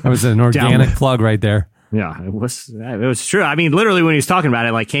 That was an organic plug right there. Yeah, it was true. I mean, literally when he was talking about it,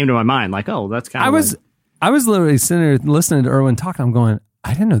 it like came to my mind, like, oh, that's kind of. I was literally sitting there listening to Erwin talk. I'm going,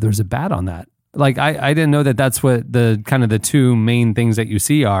 I didn't know there was a bat on that. Like, I didn't know that's what the kind of the two main things that you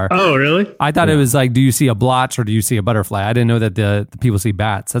see are. Oh, really? I thought it was like, do you see a blotch or do you see a butterfly? I didn't know that the people see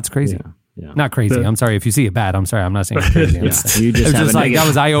bats. That's crazy. Not crazy. I'm sorry. If you see it bad, I'm sorry. I'm not saying it's crazy. You just have that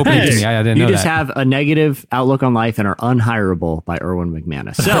was eye-opening to me. I didn't know that. You just have a negative outlook on life and are unhireable by Erwin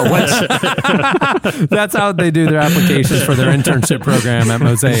McManus. So that's how they do their applications for their internship program at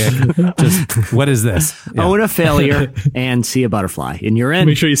Mosaic. Just, what is this? Yeah. Own a failure and see a butterfly. And you're in.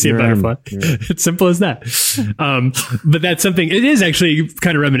 Make sure you see a butterfly. It's simple as that. But that's something, it is actually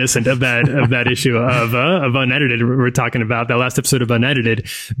kind of reminiscent of that issue of Unedited. We're talking about that last episode of Unedited,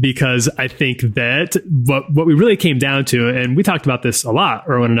 because I think that what we really came down to, and we talked about this a lot,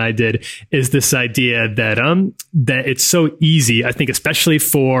 Erwin and I did, is this idea that that it's so easy, I think, especially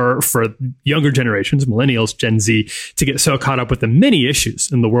for younger generations, millennials, Gen Z, to get so caught up with the many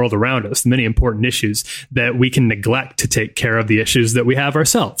issues in the world around us, the many important issues, that we can neglect to take care of the issues that we have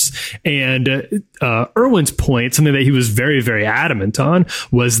ourselves. And Erwin's point, something that he was very, very adamant on,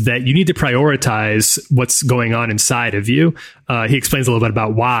 was that you need to prioritize what's going on inside of you. He explains a little bit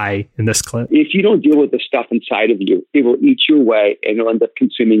about why in this clip. If you don't deal with the stuff inside of you, it will eat you away and it'll end up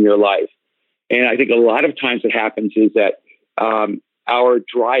consuming your life. And I think a lot of times what happens is that our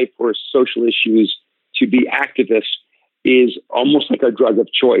drive for social issues, to be activists, is almost like our drug of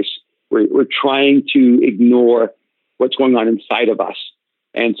choice. We're trying to ignore what's going on inside of us.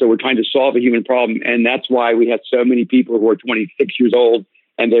 And so we're trying to solve a human problem. And that's why we have so many people who are 26 years old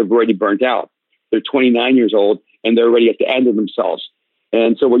and they've already burnt out. They're 29 years old and they're already at the end of themselves.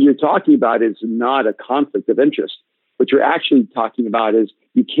 And so what you're talking about is not a conflict of interest. What you're actually talking about is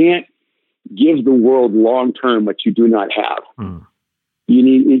you can't give the world long-term what you do not have.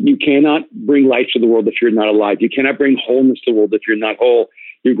 You cannot bring life to the world if you're not alive. You cannot bring wholeness to the world if you're not whole.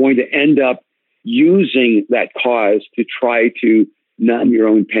 You're going to end up using that cause to try to numb your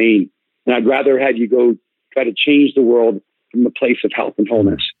own pain. And I'd rather have you go try to change the world from the place of health and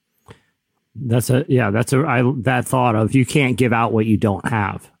wholeness. That thought of you can't give out what you don't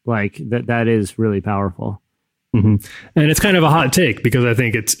have. Like that is really powerful. Mm-hmm. And it's kind of a hot take, because I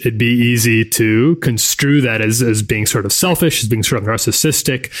think it'd be easy to construe that as being sort of selfish, as being sort of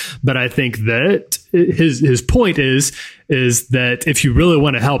narcissistic. But I think that his point is that if you really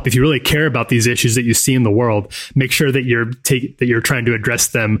want to help, if you really care about these issues that you see in the world, make sure that you're trying to address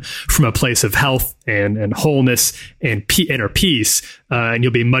them from a place of health and wholeness and inner peace, and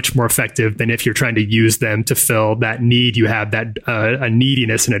you'll be much more effective than if you're trying to use them to fill that need you have, that a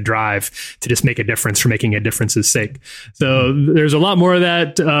neediness and a drive to just make a difference for making a difference's sake. So there's a lot more of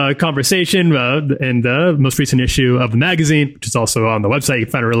that conversation in the most recent issue of the magazine, which is also on the website. You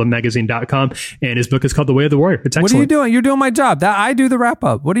can find it at relemagazine.com. And his book is called The Way of the Warrior. It's excellent. What are you doing? You're doing my job. I do the wrap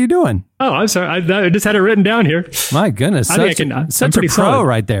up. What are you doing? Oh, I'm sorry. I just had it written down here. My goodness. Such a pro solid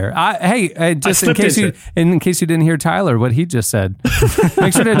right there. Just in case you didn't hear Tyler, what he just said,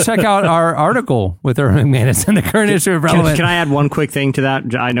 make sure to check out our article with Erwin McManus in the current issue of Relevant. Can I add one quick thing to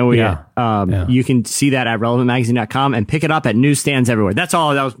that? I know you can see that at relevantmagazine.com and pick it up at newsstands everywhere. That's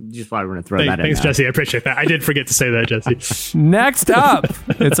all. That was just why we're going to throw that in. Thanks, Jesse. I appreciate that. I did forget to say that, Jesse. Next up,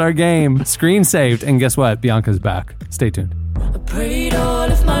 it's our game, Screen Saved. And guess what? Bianca's back. Stay tuned. I prayed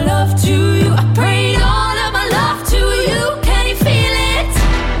all of my love to you. I prayed all of my love to you. Can you feel it?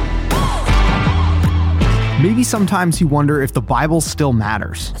 Maybe sometimes you wonder if the Bible still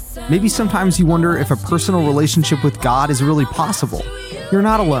matters. Maybe sometimes you wonder if a personal relationship with God is really possible. You're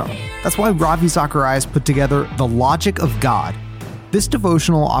not alone. That's why Ravi Zacharias put together The Logic of God. This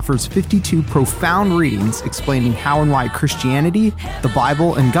devotional offers 52 profound readings explaining how and why Christianity, the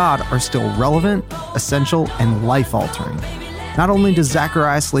Bible, and God are still relevant, essential, and life-altering. Not only does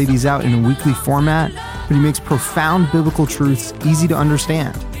Zacharias lay these out in a weekly format, but he makes profound biblical truths easy to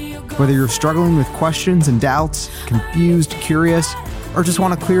understand. Whether you're struggling with questions and doubts, confused, curious, or just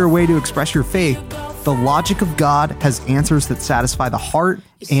want a clearer way to express your faith, The Logic of God has answers that satisfy the heart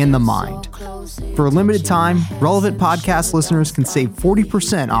and the mind. For a limited time, Relevant Podcast listeners can save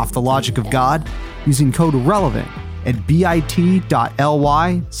 40% off The Logic of God using code RELEVANT at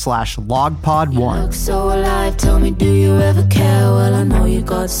bit.ly/logpod1. Look so alive, tell me, do you ever care? Well, I know you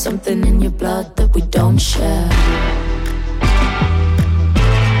got something in your blood that we don't share.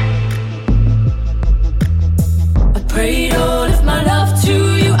 I prayed all of my love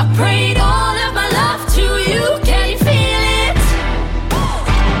to you. I prayed all of my love to you. Can you feel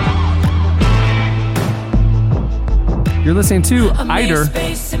it? You're listening to Eider.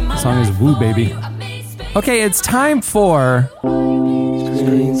 The song is Woo Baby. Okay, it's time for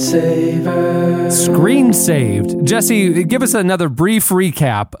Screen Saved. Jesse, give us another brief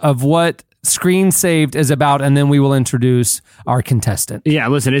recap of what Screen Saved is about, and then we will introduce our contestant. Yeah,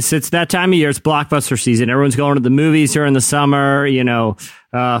 listen, it's that time of year. It's blockbuster season. Everyone's going to the movies during the summer,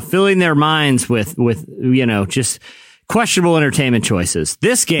 filling their minds with just questionable entertainment choices.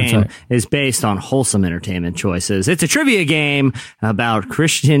 This game is based on wholesome entertainment choices. It's a trivia game about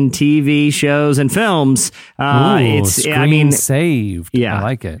Christian TV shows and films. Saved. Yeah. I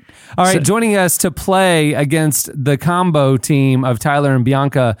like it. All right, joining us to play against the combo team of Tyler and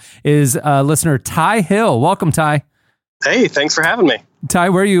Bianca is listener Ty Hill. Welcome, Ty. Hey, thanks for having me. Ty,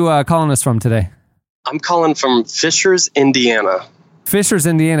 where are you calling us from today? I'm calling from Fishers, Indiana. Fishers,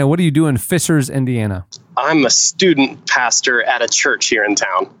 Indiana. What do you do in Fishers, Indiana? I'm a student pastor at a church here in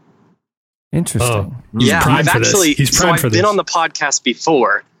town. Interesting. Yeah, I've been on the podcast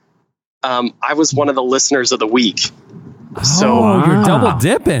before. I was one of the listeners of the week. You're double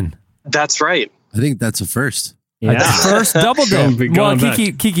dipping. That's right. I think that's a first. Yeah. First double dip. Well,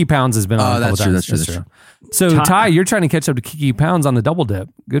 Kiki Pounds has been on a couple times. That's true. So, Ty, you're trying to catch up to Kiki Pounds on the double dip.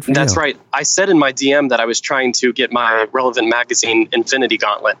 Good for you. That's right. I said in my DM that I was trying to get my Relevant Magazine Infinity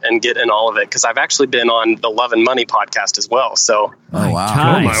Gauntlet and get in all of it because I've actually been on the Love and Money podcast as well. So,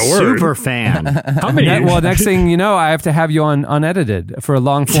 Ty, my word. Super fan. How many? Next thing you know, I have to have you on unedited for a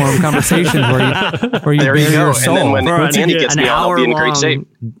long form conversation where you there bare you go. your soul. And then when Andy gets me on, I'll be in great shape.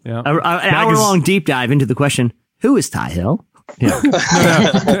 An hour-long deep dive into the question, who is Ty Hill? Yeah.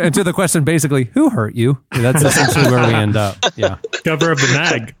 To the question, basically, who hurt you? That's essentially where we end up. Yeah. Cover of the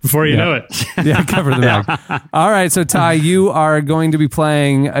mag before you know it. Yeah, cover the mag. All right, so Ty, you are going to be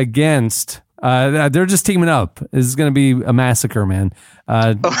playing against. They're just teaming up. This is going to be a massacre, man.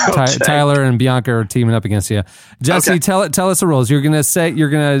 Tyler and Bianca are teaming up against you. Jesse, tell us the rules. You're gonna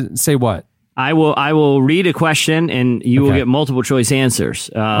say what? I will read a question and you will get multiple choice answers.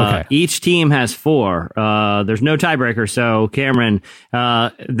 Each team has 4. There's no tiebreaker, so Cameron,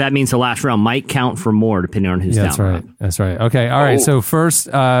 that means the last round might count for more depending on who's down. That's right. Okay. All right. So first,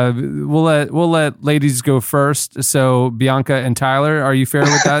 we'll let ladies go first. So Bianca and Tyler, are you fair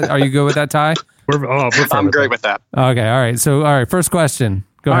with that? Are you good with that, Ty? I'm great with that. Okay. All right. So first question.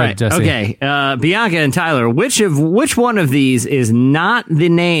 Go ahead, Jesse. Okay, Bianca and Tyler, which one of these is not the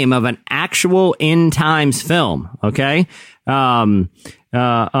name of an actual end times film? Okay, I'm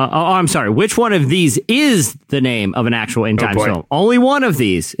sorry. Which one of these is the name of an actual end times film? Only one of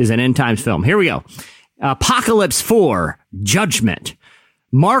these is an end times film. Here we go. Apocalypse 4, Judgment.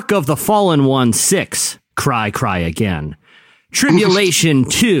 Mark of the Fallen One 6, Cry, Cry Again. Tribulation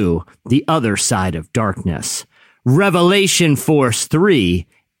 2, The Other Side of Darkness. Revelation Force 3,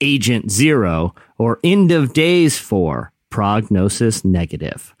 Agent Zero, or End of Days 4, Prognosis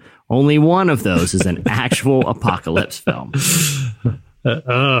Negative. Only one of those is an actual apocalypse film.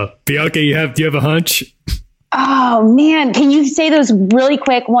 Bianca, do you have a hunch? Oh, man. Can you say those really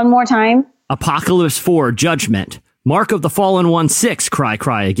quick one more time? Apocalypse 4, Judgment. Mark of the Fallen One 6, Cry,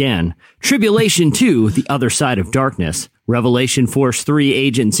 Cry Again. Tribulation 2, The Other Side of Darkness. Revelation Force 3,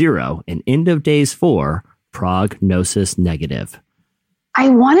 Agent Zero, and End of Days 4, Prognosis Negative. I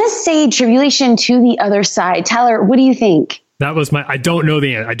want to say Tribulation to the Other Side. Tyler, what do you think? That was I don't know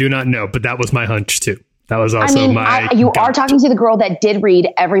the answer. I do not know, but that was my hunch too. That was also you are talking to the girl that did read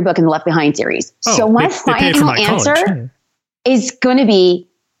every book in the Left Behind series. So my final answer is going to be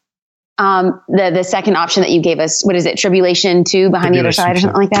the second option that you gave us. What is it? Tribulation 2 Behind the Other Side or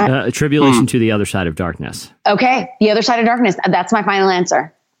something like that? Tribulation to the Other Side of Darkness. Okay. The Other Side of Darkness. That's my final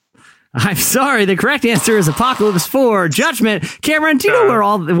answer. I'm sorry. The correct answer is Apocalypse 4, Judgment. Cameron, do you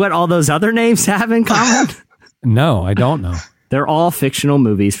know what all those other names have in common? No, I don't know. They're all fictional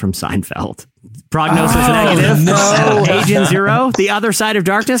movies from Seinfeld. Prognosis Negative. No. Agent Zero. The Other Side of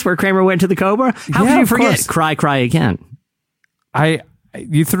Darkness, where Kramer went to the Cobra. How could you forget? Course. Cry, Cry Again.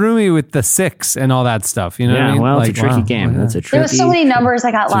 You threw me with the 6 and all that stuff. You know what I mean? Well, it's a tricky game. That's a tricky. There was so many numbers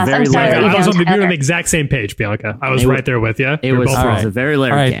I got lost. I'm sorry. I was on the exact same page, Bianca. I was right there with you. It was a very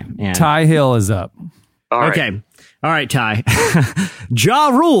layered game. And Ty Hill is up. Okay. All right, Ty. Ja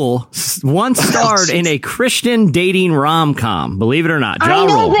Rule once starred in a Christian dating rom-com. Believe it or not. I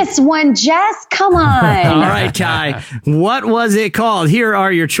know this one, Jess. Come on. All right, Ty. What was it called? Here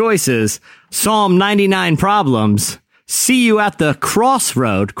are your choices. Psalm 99 Problems. See You at the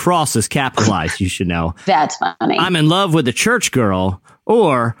Crossroad. Cross is capitalized, you should know. That's funny. I'm in love with a church girl.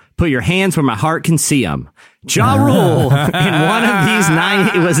 Or Put Your Hands Where My Heart Can See Them. Ja Rule in one of these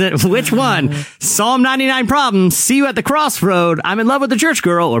 9, was it which one? Psalm 99 Problems, See You at the Crossroad, I'm in Love with a Church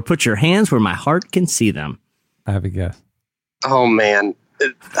Girl, or Put Your Hands Where My Heart Can See Them. I have a guess. Oh man.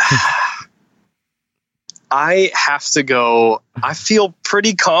 I have to go. I feel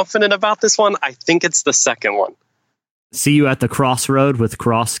pretty confident about this one. I think it's the second one. See You at the Crossroad with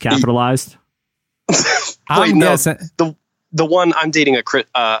cross capitalized? Wait, no. The one I'm dating a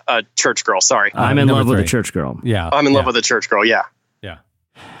church girl. Sorry. I'm in love with a church girl. Yeah. I'm in love with a church girl. Yeah. Yeah.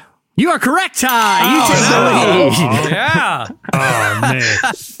 You are correct, Ty. You take the lead. Yeah. Oh man,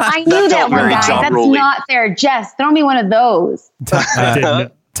 I knew that one, very guys. job That's rolly. not fair. Jess, throw me one of those. I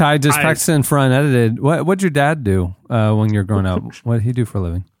didn't. Ty, just practicing for unedited. What'd your dad do when you were growing up? What did he do for a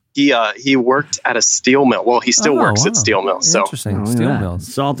living? He worked at a steel mill. Well, he still works at steel mills. So Interesting. Steel mills.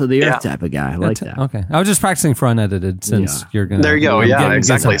 Salt of the earth type of guy. I like that. Okay. I was just practicing for unedited since you're going to. There you go. Yeah,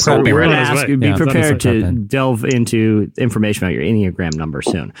 exactly. So we'll be We're ready. on his way. Be Yeah, prepared let me to start delve into information about your Enneagram number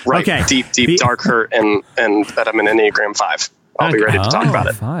soon. Right. Okay. Deep, dark hurt, and that I'm an Enneagram 5. I'll be ready to talk about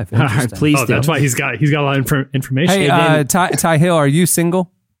it. 5. All right, Interesting. please Oh, do. that's why he's got a lot of information. Hey, Ty Hill, are you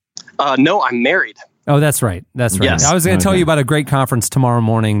single? No, I'm married. Oh, that's right. That's right. Yes. I was going to tell you about a great conference tomorrow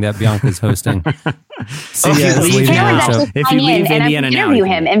morning that Bianca's hosting. you CES leave leading Taylor's the show. actually If flying you leave in, and Indiana I'm now, interview you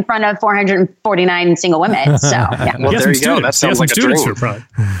can- him in front of 449 single women. So, yeah. Well, there you go. That sounds like a dream.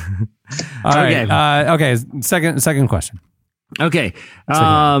 All right. Okay. Okay. Second question. Okay.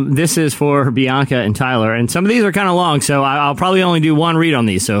 This is for Bianca and Tyler, and some of these are kind of long, so I'll probably only do one read on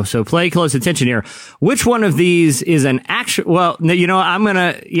these. So play close attention here. Which one of these is an actual? Well, you know, I'm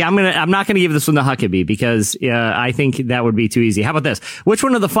not gonna give this one to Huckabee because I think that would be too easy. How about this? Which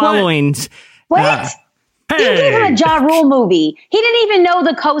one of the following? What? You gave him a Ja Rule movie. He didn't even know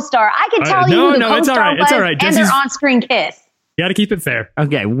the co-star. I could tell you who the it's all co-star right. It's all right. was and their Jesse's- on-screen kiss. You got to keep it fair.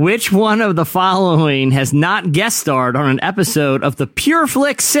 Okay, which one of the following has not guest starred on an episode of the Pure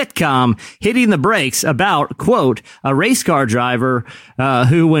Flick sitcom Hitting the Brakes about, quote, a race car driver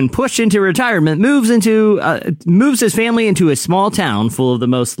who, when pushed into retirement, moves his family into a small town full of the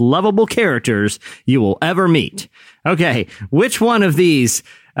most lovable characters you will ever meet? Okay, which one of these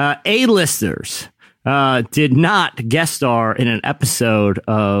A-listers did not guest star in an episod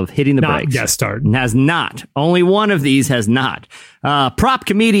of Hitting the Brakes? Guest starred. Has not. Only one of these has not. Prop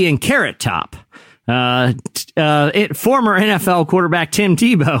comedian Carrot Top. Former NFL quarterback Tim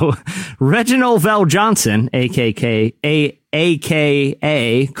Tebow. Reginald Vell Johnson, aka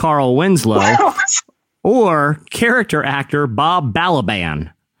Carl Winslow. Or character actor Bob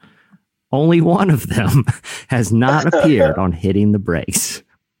Balaban. Only one of them has not appeared on Hitting the Brakes.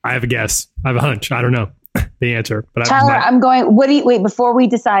 I have a guess. I have a hunch. I don't know the answer, but Tyler, I'm going. Wait, before we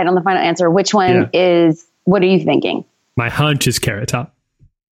decide on the final answer, which one is? What are you thinking? my hunch is Carrot Top.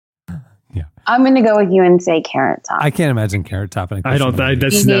 I'm going to go with you and say Carrot Top. I can't imagine Carrot Top in a I don't.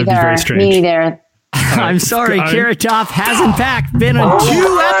 Christian movie. That would be very strange. Me neither. I'm sorry, Carrot Top has in fact been on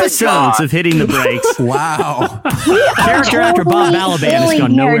 2 episodes of Hitting the Brakes. Wow. Character actor Bob Balaban has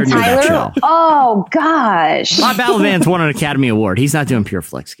gone nowhere near that show. Oh, gosh. Bob Balaban's won an Academy Award. He's not doing Pure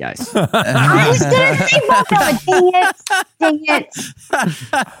Flicks, guys. I was going to say Bob Balaban. Dang it.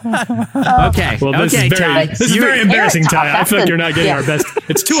 Okay. Well, this okay, is Ty. this is very embarrassing, Carrot Top, Ty. I feel like you're not getting our best.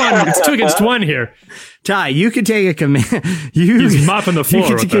 It's 2 against 1 here. Ty, you could take a command. He's mopping the floor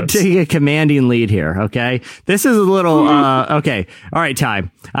You with could this. take a commanding lead here. Okay, this is a little. Okay, all right,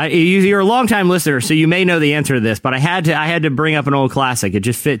 Ty. You're a longtime listener, so you may know the answer to this, but I had to bring up an old classic. It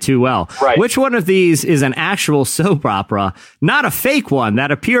just fit too well. Right. Which one of these is an actual soap opera, not a fake one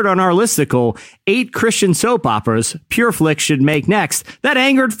that appeared on our listicle? 8 Christian soap operas Pure Flicks should make next that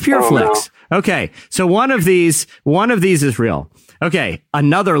angered Pure Flicks. Okay, so one of these is real. Okay,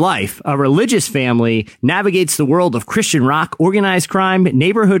 Another Life. A religious family navigates the world of Christian rock, organized crime,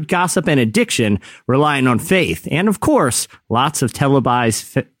 neighborhood gossip, and addiction, relying on faith. And, of course, lots of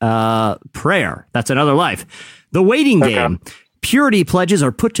televised prayer. That's Another Life. The Waiting Game. Purity pledges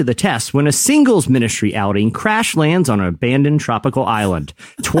are put to the test when a singles ministry outing crash lands on an abandoned tropical island.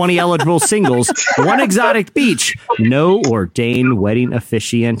 20 eligible singles, 1 exotic beach, no ordained wedding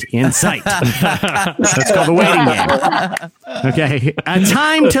officiant in sight. That's called The Waiting Game. Okay. A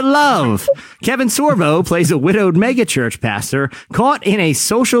Time to Love. Kevin Sorbo plays a widowed megachurch pastor caught in a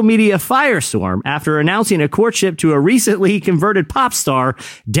social media firestorm after announcing a courtship to a recently converted pop star,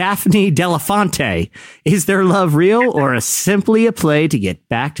 Daphne Delafonte. Is their love real or simply a play to get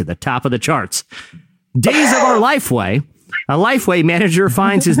back to the top of the charts? Days of Our Lifeway. A Lifeway manager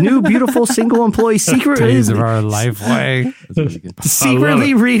finds his new beautiful single employee secretly Days of Our Lifeway.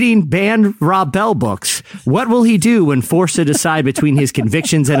 secretly reading banned Rob Bell books. What will he do when forced to decide between his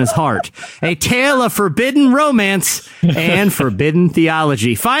convictions and his heart? A tale of forbidden romance and forbidden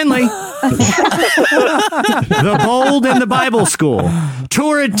theology. Finally, The Bold and the Bible School.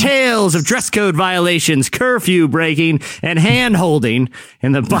 Torrid tales of dress code violations, curfew breaking, and hand-holding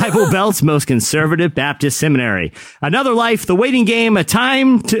in the Bible Belt's most conservative Baptist seminary. Another Life, The Waiting Game, A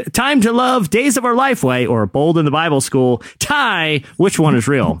Time to Love, Days of Our Lifeway, or Bold in the Bible School. Ty, which one is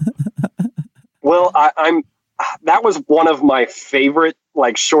real? Well, I'm. That was one of my favorite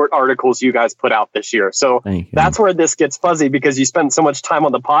like short articles you guys put out this year. So that's where this gets fuzzy, because you spend so much time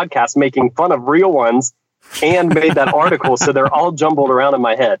on the podcast making fun of real ones and made that article. So they're all jumbled around in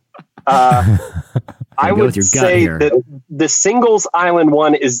my head. I would say that the Singles Island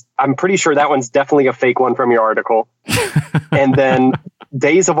one I'm pretty sure that one's definitely a fake one from your article. And then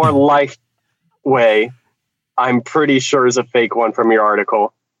Days of Our Life Way, I'm pretty sure is a fake one from your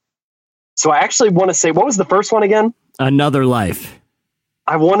article. So I actually want to say, what was the first one again? Another Life.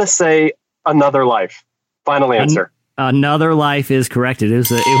 I want to say Another Life. Final answer. Another Life is correct. It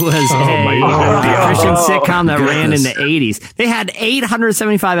was a Christian sitcom that ran in the 80s. They had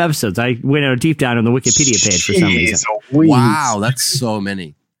 875 episodes. I went a deep down on the Wikipedia page for some reason. Wow, that's so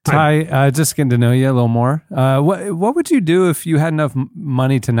many. Ty, just getting to know you a little more. What would you do if you had enough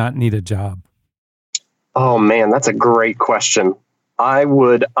money to not need a job? Oh man, that's a great question. I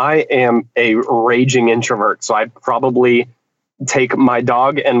am a raging introvert, so I'd probably take my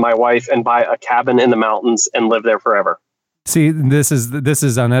dog and my wife and buy a cabin in the mountains and live there forever. See, this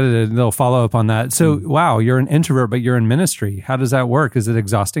is unedited. They'll follow up on that. So, wow, you're an introvert, but you're in ministry. How does that work? Is it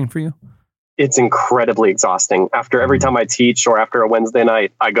exhausting for you? It's incredibly exhausting. After every time I teach or after a Wednesday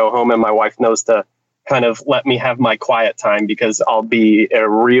night, I go home and my wife knows to kind of let me have my quiet time because I'll be a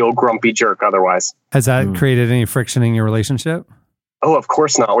real grumpy jerk otherwise. Has that created any friction in your relationship? Oh, of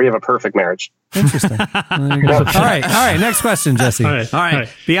course not. We have a perfect marriage. Interesting. All right. Next question, Jesse. All right.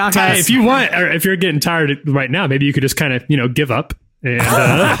 Bianca, Ty, if you want, or if you're getting tired right now, maybe you could just kind of, give up. And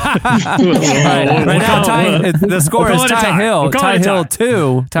right now, the score is Ty Hill. Ty Hill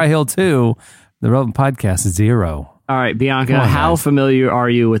 2. Ty Hill 2. The Relevant Podcast is 0. All right, Bianca, how familiar are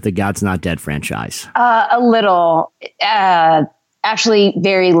you with the God's Not Dead franchise? A little. Actually,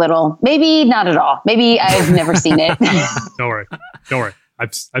 very little. Maybe not at all. Maybe I've never seen it. Don't worry.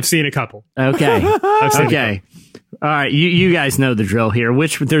 I've seen a couple. Okay. Okay. All right. You guys know the drill here.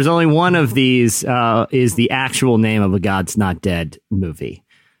 There's only one of these is the actual name of a God's Not Dead movie.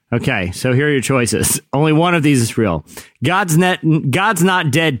 Okay. So here are your choices. Only one of these is real. God's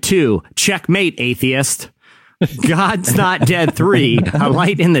Not Dead 2. Checkmate, atheist. God's Not Dead 3. A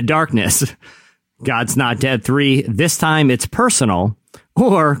Light in the Darkness. God's Not Dead 3, This Time It's Personal,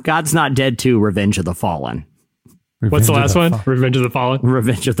 or God's Not Dead 2, Revenge of the Fallen. What's the last one? Revenge of the Fallen?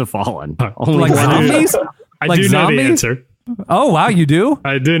 Revenge of the Fallen. Only like zombies? I do know the answer. Oh, wow, you do?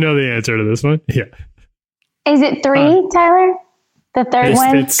 I do know the answer to this one. Yeah. Is it 3, Tyler? The third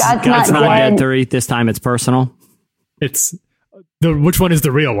one? God's Not Dead 3, This Time It's Personal. It's which one is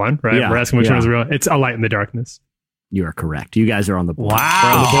the real one, right? Yeah, we're asking which one is the real one. It's A Light in the Darkness. You are correct. You guys are on the board.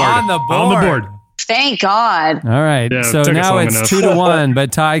 Wow. On the board. Thank God. All right. Yeah, so now it's 2-1,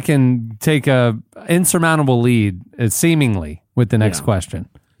 but Ty can take a insurmountable lead, seemingly, with the next question.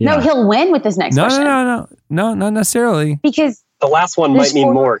 Yeah. No, he'll win with this next question. No, not necessarily. Because the last one might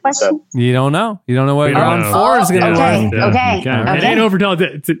mean more. You don't know. You don't know what round 4 is going to be. Okay. It ain't over till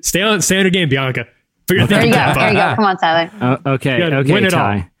stay on your game, Bianca. There you go. Come on, Tyler. Okay,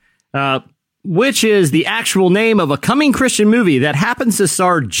 Ty. Which is the actual name of a coming Christian movie that happens to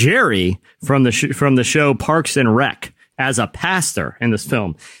star Jerry from the show Parks and Rec as a pastor in this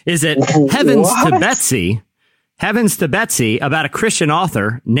film? Is it Heavens to Betsy, about a Christian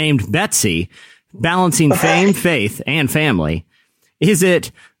author named Betsy balancing fame, faith, and family? Is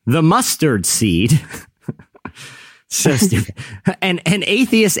it The Mustard Seed? So stupid. An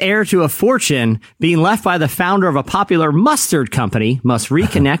atheist heir to a fortune being left by the founder of a popular mustard company must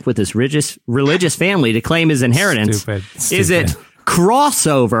reconnect with his religious family to claim his inheritance. Stupid. Is it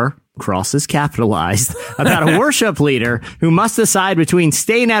Crossover? Cross is capitalized. About a worship leader who must decide between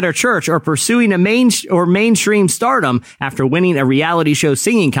staying at her church or pursuing a mainstream stardom after winning a reality show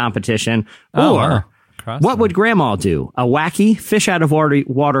singing competition? What would Grandma do? A wacky, fish out of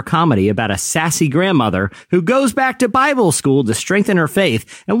water comedy about a sassy grandmother who goes back to Bible school to strengthen her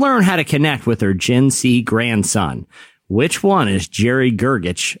faith and learn how to connect with her Gen Z grandson. Which one is Jerry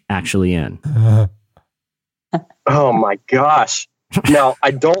Gergich actually in? Oh my gosh. No,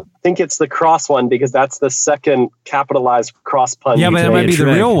 I don't think it's the cross one because that's the second capitalized cross pun. Yeah, but it might be the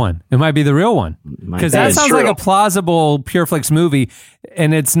real one. It might be the real one. Because that sounds like a plausible PureFlix movie.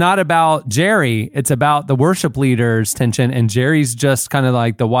 And it's not about Jerry. It's about the worship leader's tension. And Jerry's just kind of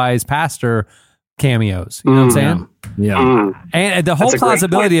like the wise pastor cameos. You know what I'm saying? Yeah. And the whole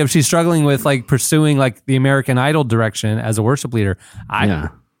plausibility of she's struggling with like pursuing like the American Idol direction as a worship leader. I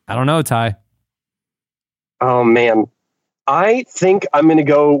don't know, Ty. Oh, man. I think I'm going to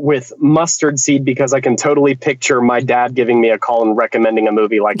go with mustard seed because I can totally picture my dad giving me a call and recommending a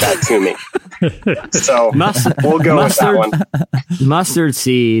movie like that to me. So we'll go with that one. Mustard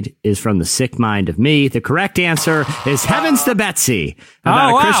seed is from The Sick Mind of Me. The correct answer is Heavens to Betsy,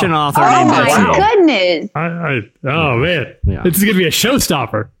 about a Christian author named Betsy. Oh my goodness. Oh man, this is going to be a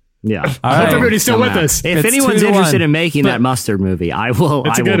showstopper. Yeah. I hope everybody's still with us. If anyone's interested in making that mustard movie, I will.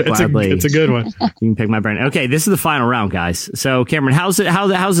 It's a good one. You can pick my brain. Okay, this is the final round, guys. So, Cameron, how's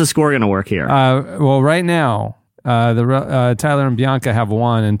the score going to work here? Well, right now, Tyler and Bianca have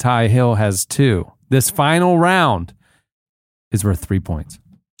 1, and Ty Hill has 2. This final round is worth 3 points.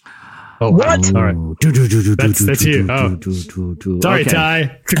 Oh, what? All right. That's you. Oh. Sorry,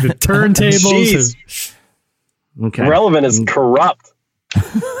 Ty. Took the turntables. Okay. Relevant is corrupt.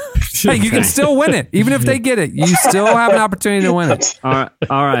 Hey, you can still win it. Even if they get it, you still have an opportunity to win it. All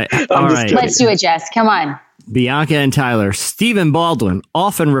right. Let's do it, Jess. Come on. Bianca and Tyler, Stephen Baldwin,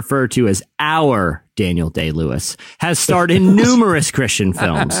 often referred to as our Daniel Day-Lewis, has starred in numerous Christian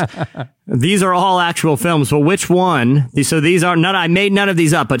films. These are all actual films, but which one? So these are not, I made none of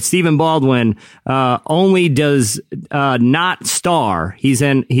these up, but Stephen Baldwin only does not star. He's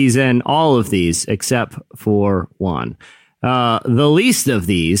in all of these except for one. The least of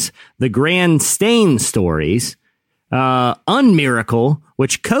these, The Grand Stain Stories, Unmiracle,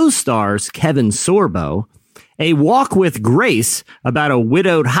 which co-stars Kevin Sorbo, A Walk with Grace, about a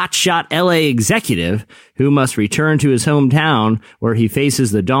widowed hotshot LA executive who must return to his hometown where he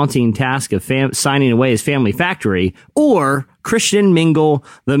faces the daunting task of signing away his family factory, or Christian Mingle,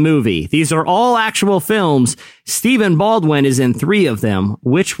 the movie. These are all actual films. Stephen Baldwin is in 3 of them.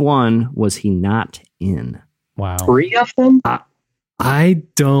 Which one was he not in? Wow. 3 of them? I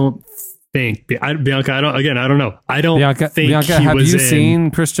don't think. Bianca, I don't know. I don't think Bianca, he have was you in. seen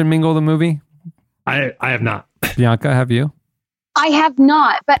Christian Mingle, the movie? I have not. Bianca, have you? I have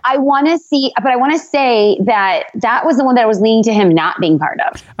not, but I want to say that was the one that I was leaning to him not being part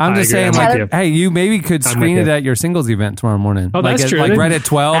of. I'm just saying, hey, you maybe could screen it at your singles event tomorrow morning. Oh, that's true. Like right at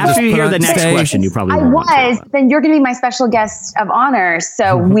 12. After you hear the next question, you probably won't. Then you're going to be my special guest of honor,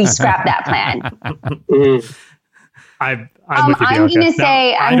 so we scrap that plan. I'm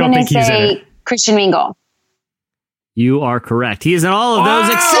going to say Christian Mingle. You are correct. He is in all of those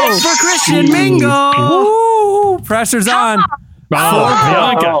except for Christian Mingle. Woo! Pressure's on.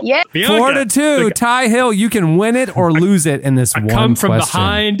 Bianca. Yeah. 4-2. Ty Hill, you can win it or lose it in this one question. Come from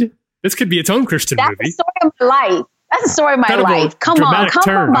behind. This could be its own Christian movie. That's the story of my life. That's the story of my life. Come on. Come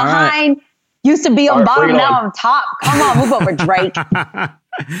turn. from behind. Right. Used to be on bottom, now I'm top. Come on, move over, Drake.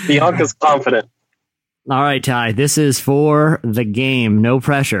 Bianca's confident. All right, Ty, this is for the game. No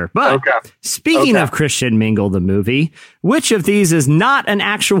pressure. But speaking of Christian Mingle, the movie, which of these is not an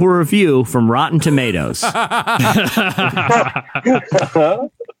actual review from Rotten Tomatoes?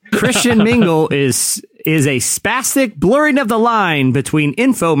 Christian Mingle is a spastic blurring of the line between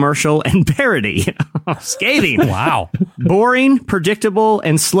infomercial and parody. Scathing. Wow. Boring, predictable,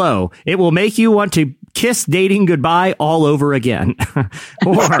 and slow. It will make you want to kiss dating goodbye all over again.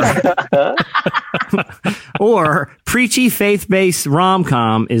 or preachy faith-based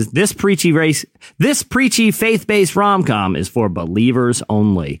rom-com is this preachy faith-based rom-com is for believers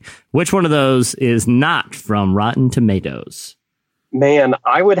only. Which one of those is not from Rotten Tomatoes? Man,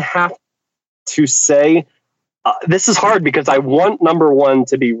 I would have to say this is hard because I want number 1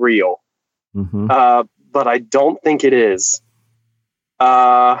 to be real. Mm-hmm. But I don't think it is.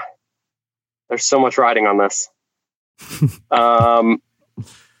 There's so much riding on this. 3,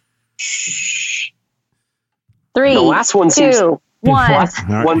 the last one 2, 1.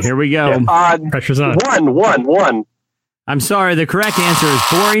 Right, here we go. Pressure's on. One. I'm sorry. The correct answer is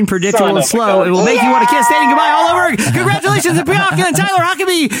boring, predictable, and slow. It will make you want to kiss dating goodbye all over. Congratulations to Bianca and Tyler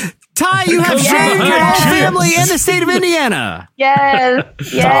Huckabee. Ty, you have saved your whole family and the state of Indiana. Yes.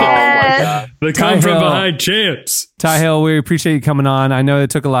 The come from behind champs. Ty Hill, we appreciate you coming on. I know it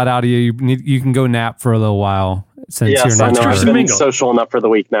took a lot out of you. You can go nap for a little while since you're not. I've been social enough for the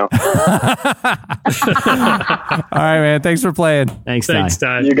week now. All right, man. Thanks for playing. Thanks,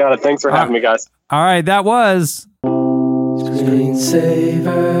 Ty. You got it. Thanks for having me, guys. All right, that was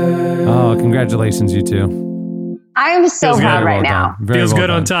Screensaver. Oh, congratulations, you two. I am so proud right now. Feels good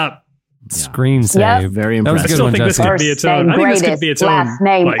on top. Screen save. Yep. Very impressive. I still think this could be its own. I think this could be its own. Last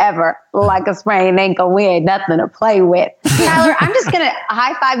name ever. Like a sprain ain't gonna win. Nothing to play with. Tyler, I'm just gonna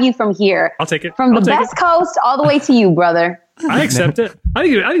high five you from here. I'll take it. From the West Coast all the way to you, brother. I accept it. I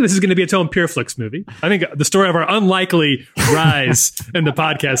think this is going to be its own PureFlix movie. I think the story of our unlikely rise in the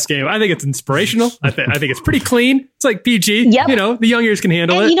podcast game. I think it's inspirational. I think it's pretty clean. It's like PG. Yep. You know, the young ears can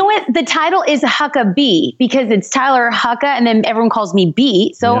handle it. You know what? The title is Huckabee because it's Tyler Hucka, and then everyone calls me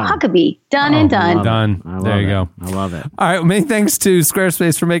B. So Huckabee. Done and done. Done. There you go. I love it. All right. Many thanks to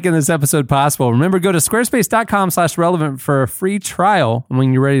Squarespace for making this episode possible. Remember, go to squarespace.com/relevant for a free trial. And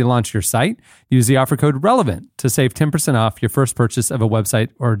when you're ready to launch your site, use the offer code RELEVANT to save 10% off your first purchase of a website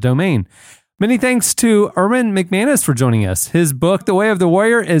or domain. Many thanks to Erwin McManus for joining us. His book, The Way of the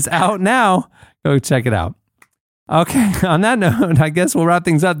Warrior, is out now. Go check it out. Okay, on that note, I guess we'll wrap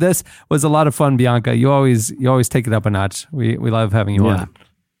things up. This was a lot of fun, Bianca. You always take it up a notch. We love having you on.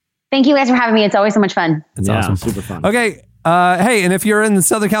 Thank you guys for having me. It's always so much fun. It's awesome. Super fun. Okay, hey, and if you're in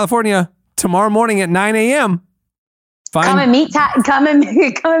Southern California, tomorrow morning at 9 a.m., come and meet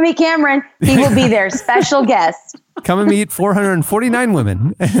Cameron. He will be there. Special guest. Come and meet 449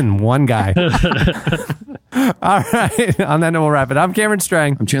 women and one guy. All right. On that note, we'll wrap it. I'm Cameron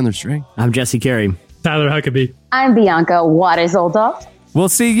Strang. I'm Chandler Strang. I'm Jesse Carey. Tyler Huckabee. I'm Bianca Juarez-Oldo. We'll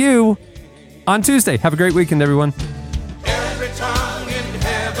see you on Tuesday. Have a great weekend, everyone. Every tongue in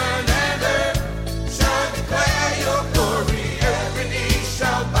heaven and earth shall declare your glory. Every knee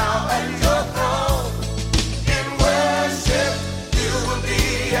shall bow at your throne. In worship you will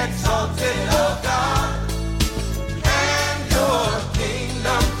be exalted, O God, and your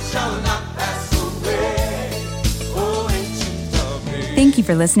kingdom shall not pass away. O ancient of days. Thank you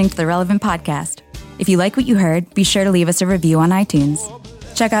for listening to the Relevant Podcast. If you like what you heard, be sure to leave us a review on iTunes.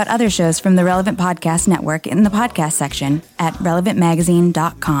 Check out other shows from the Relevant Podcast Network in the podcast section at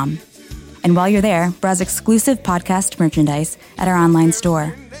relevantmagazine.com. And while you're there, browse exclusive podcast merchandise at our online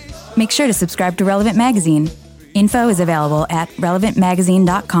store. Make sure to subscribe to Relevant Magazine. Info is available at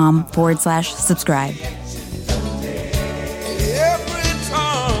relevantmagazine.com/subscribe. Every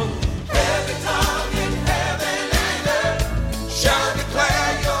tongue in heaven and earth shall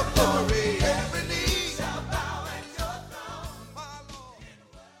declare your glory. Every knee shall bow at your throne, my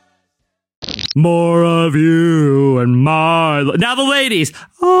Lord. More of you and my... Now the ladies.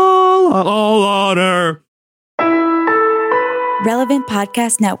 All honor. Relevant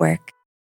Podcast Network.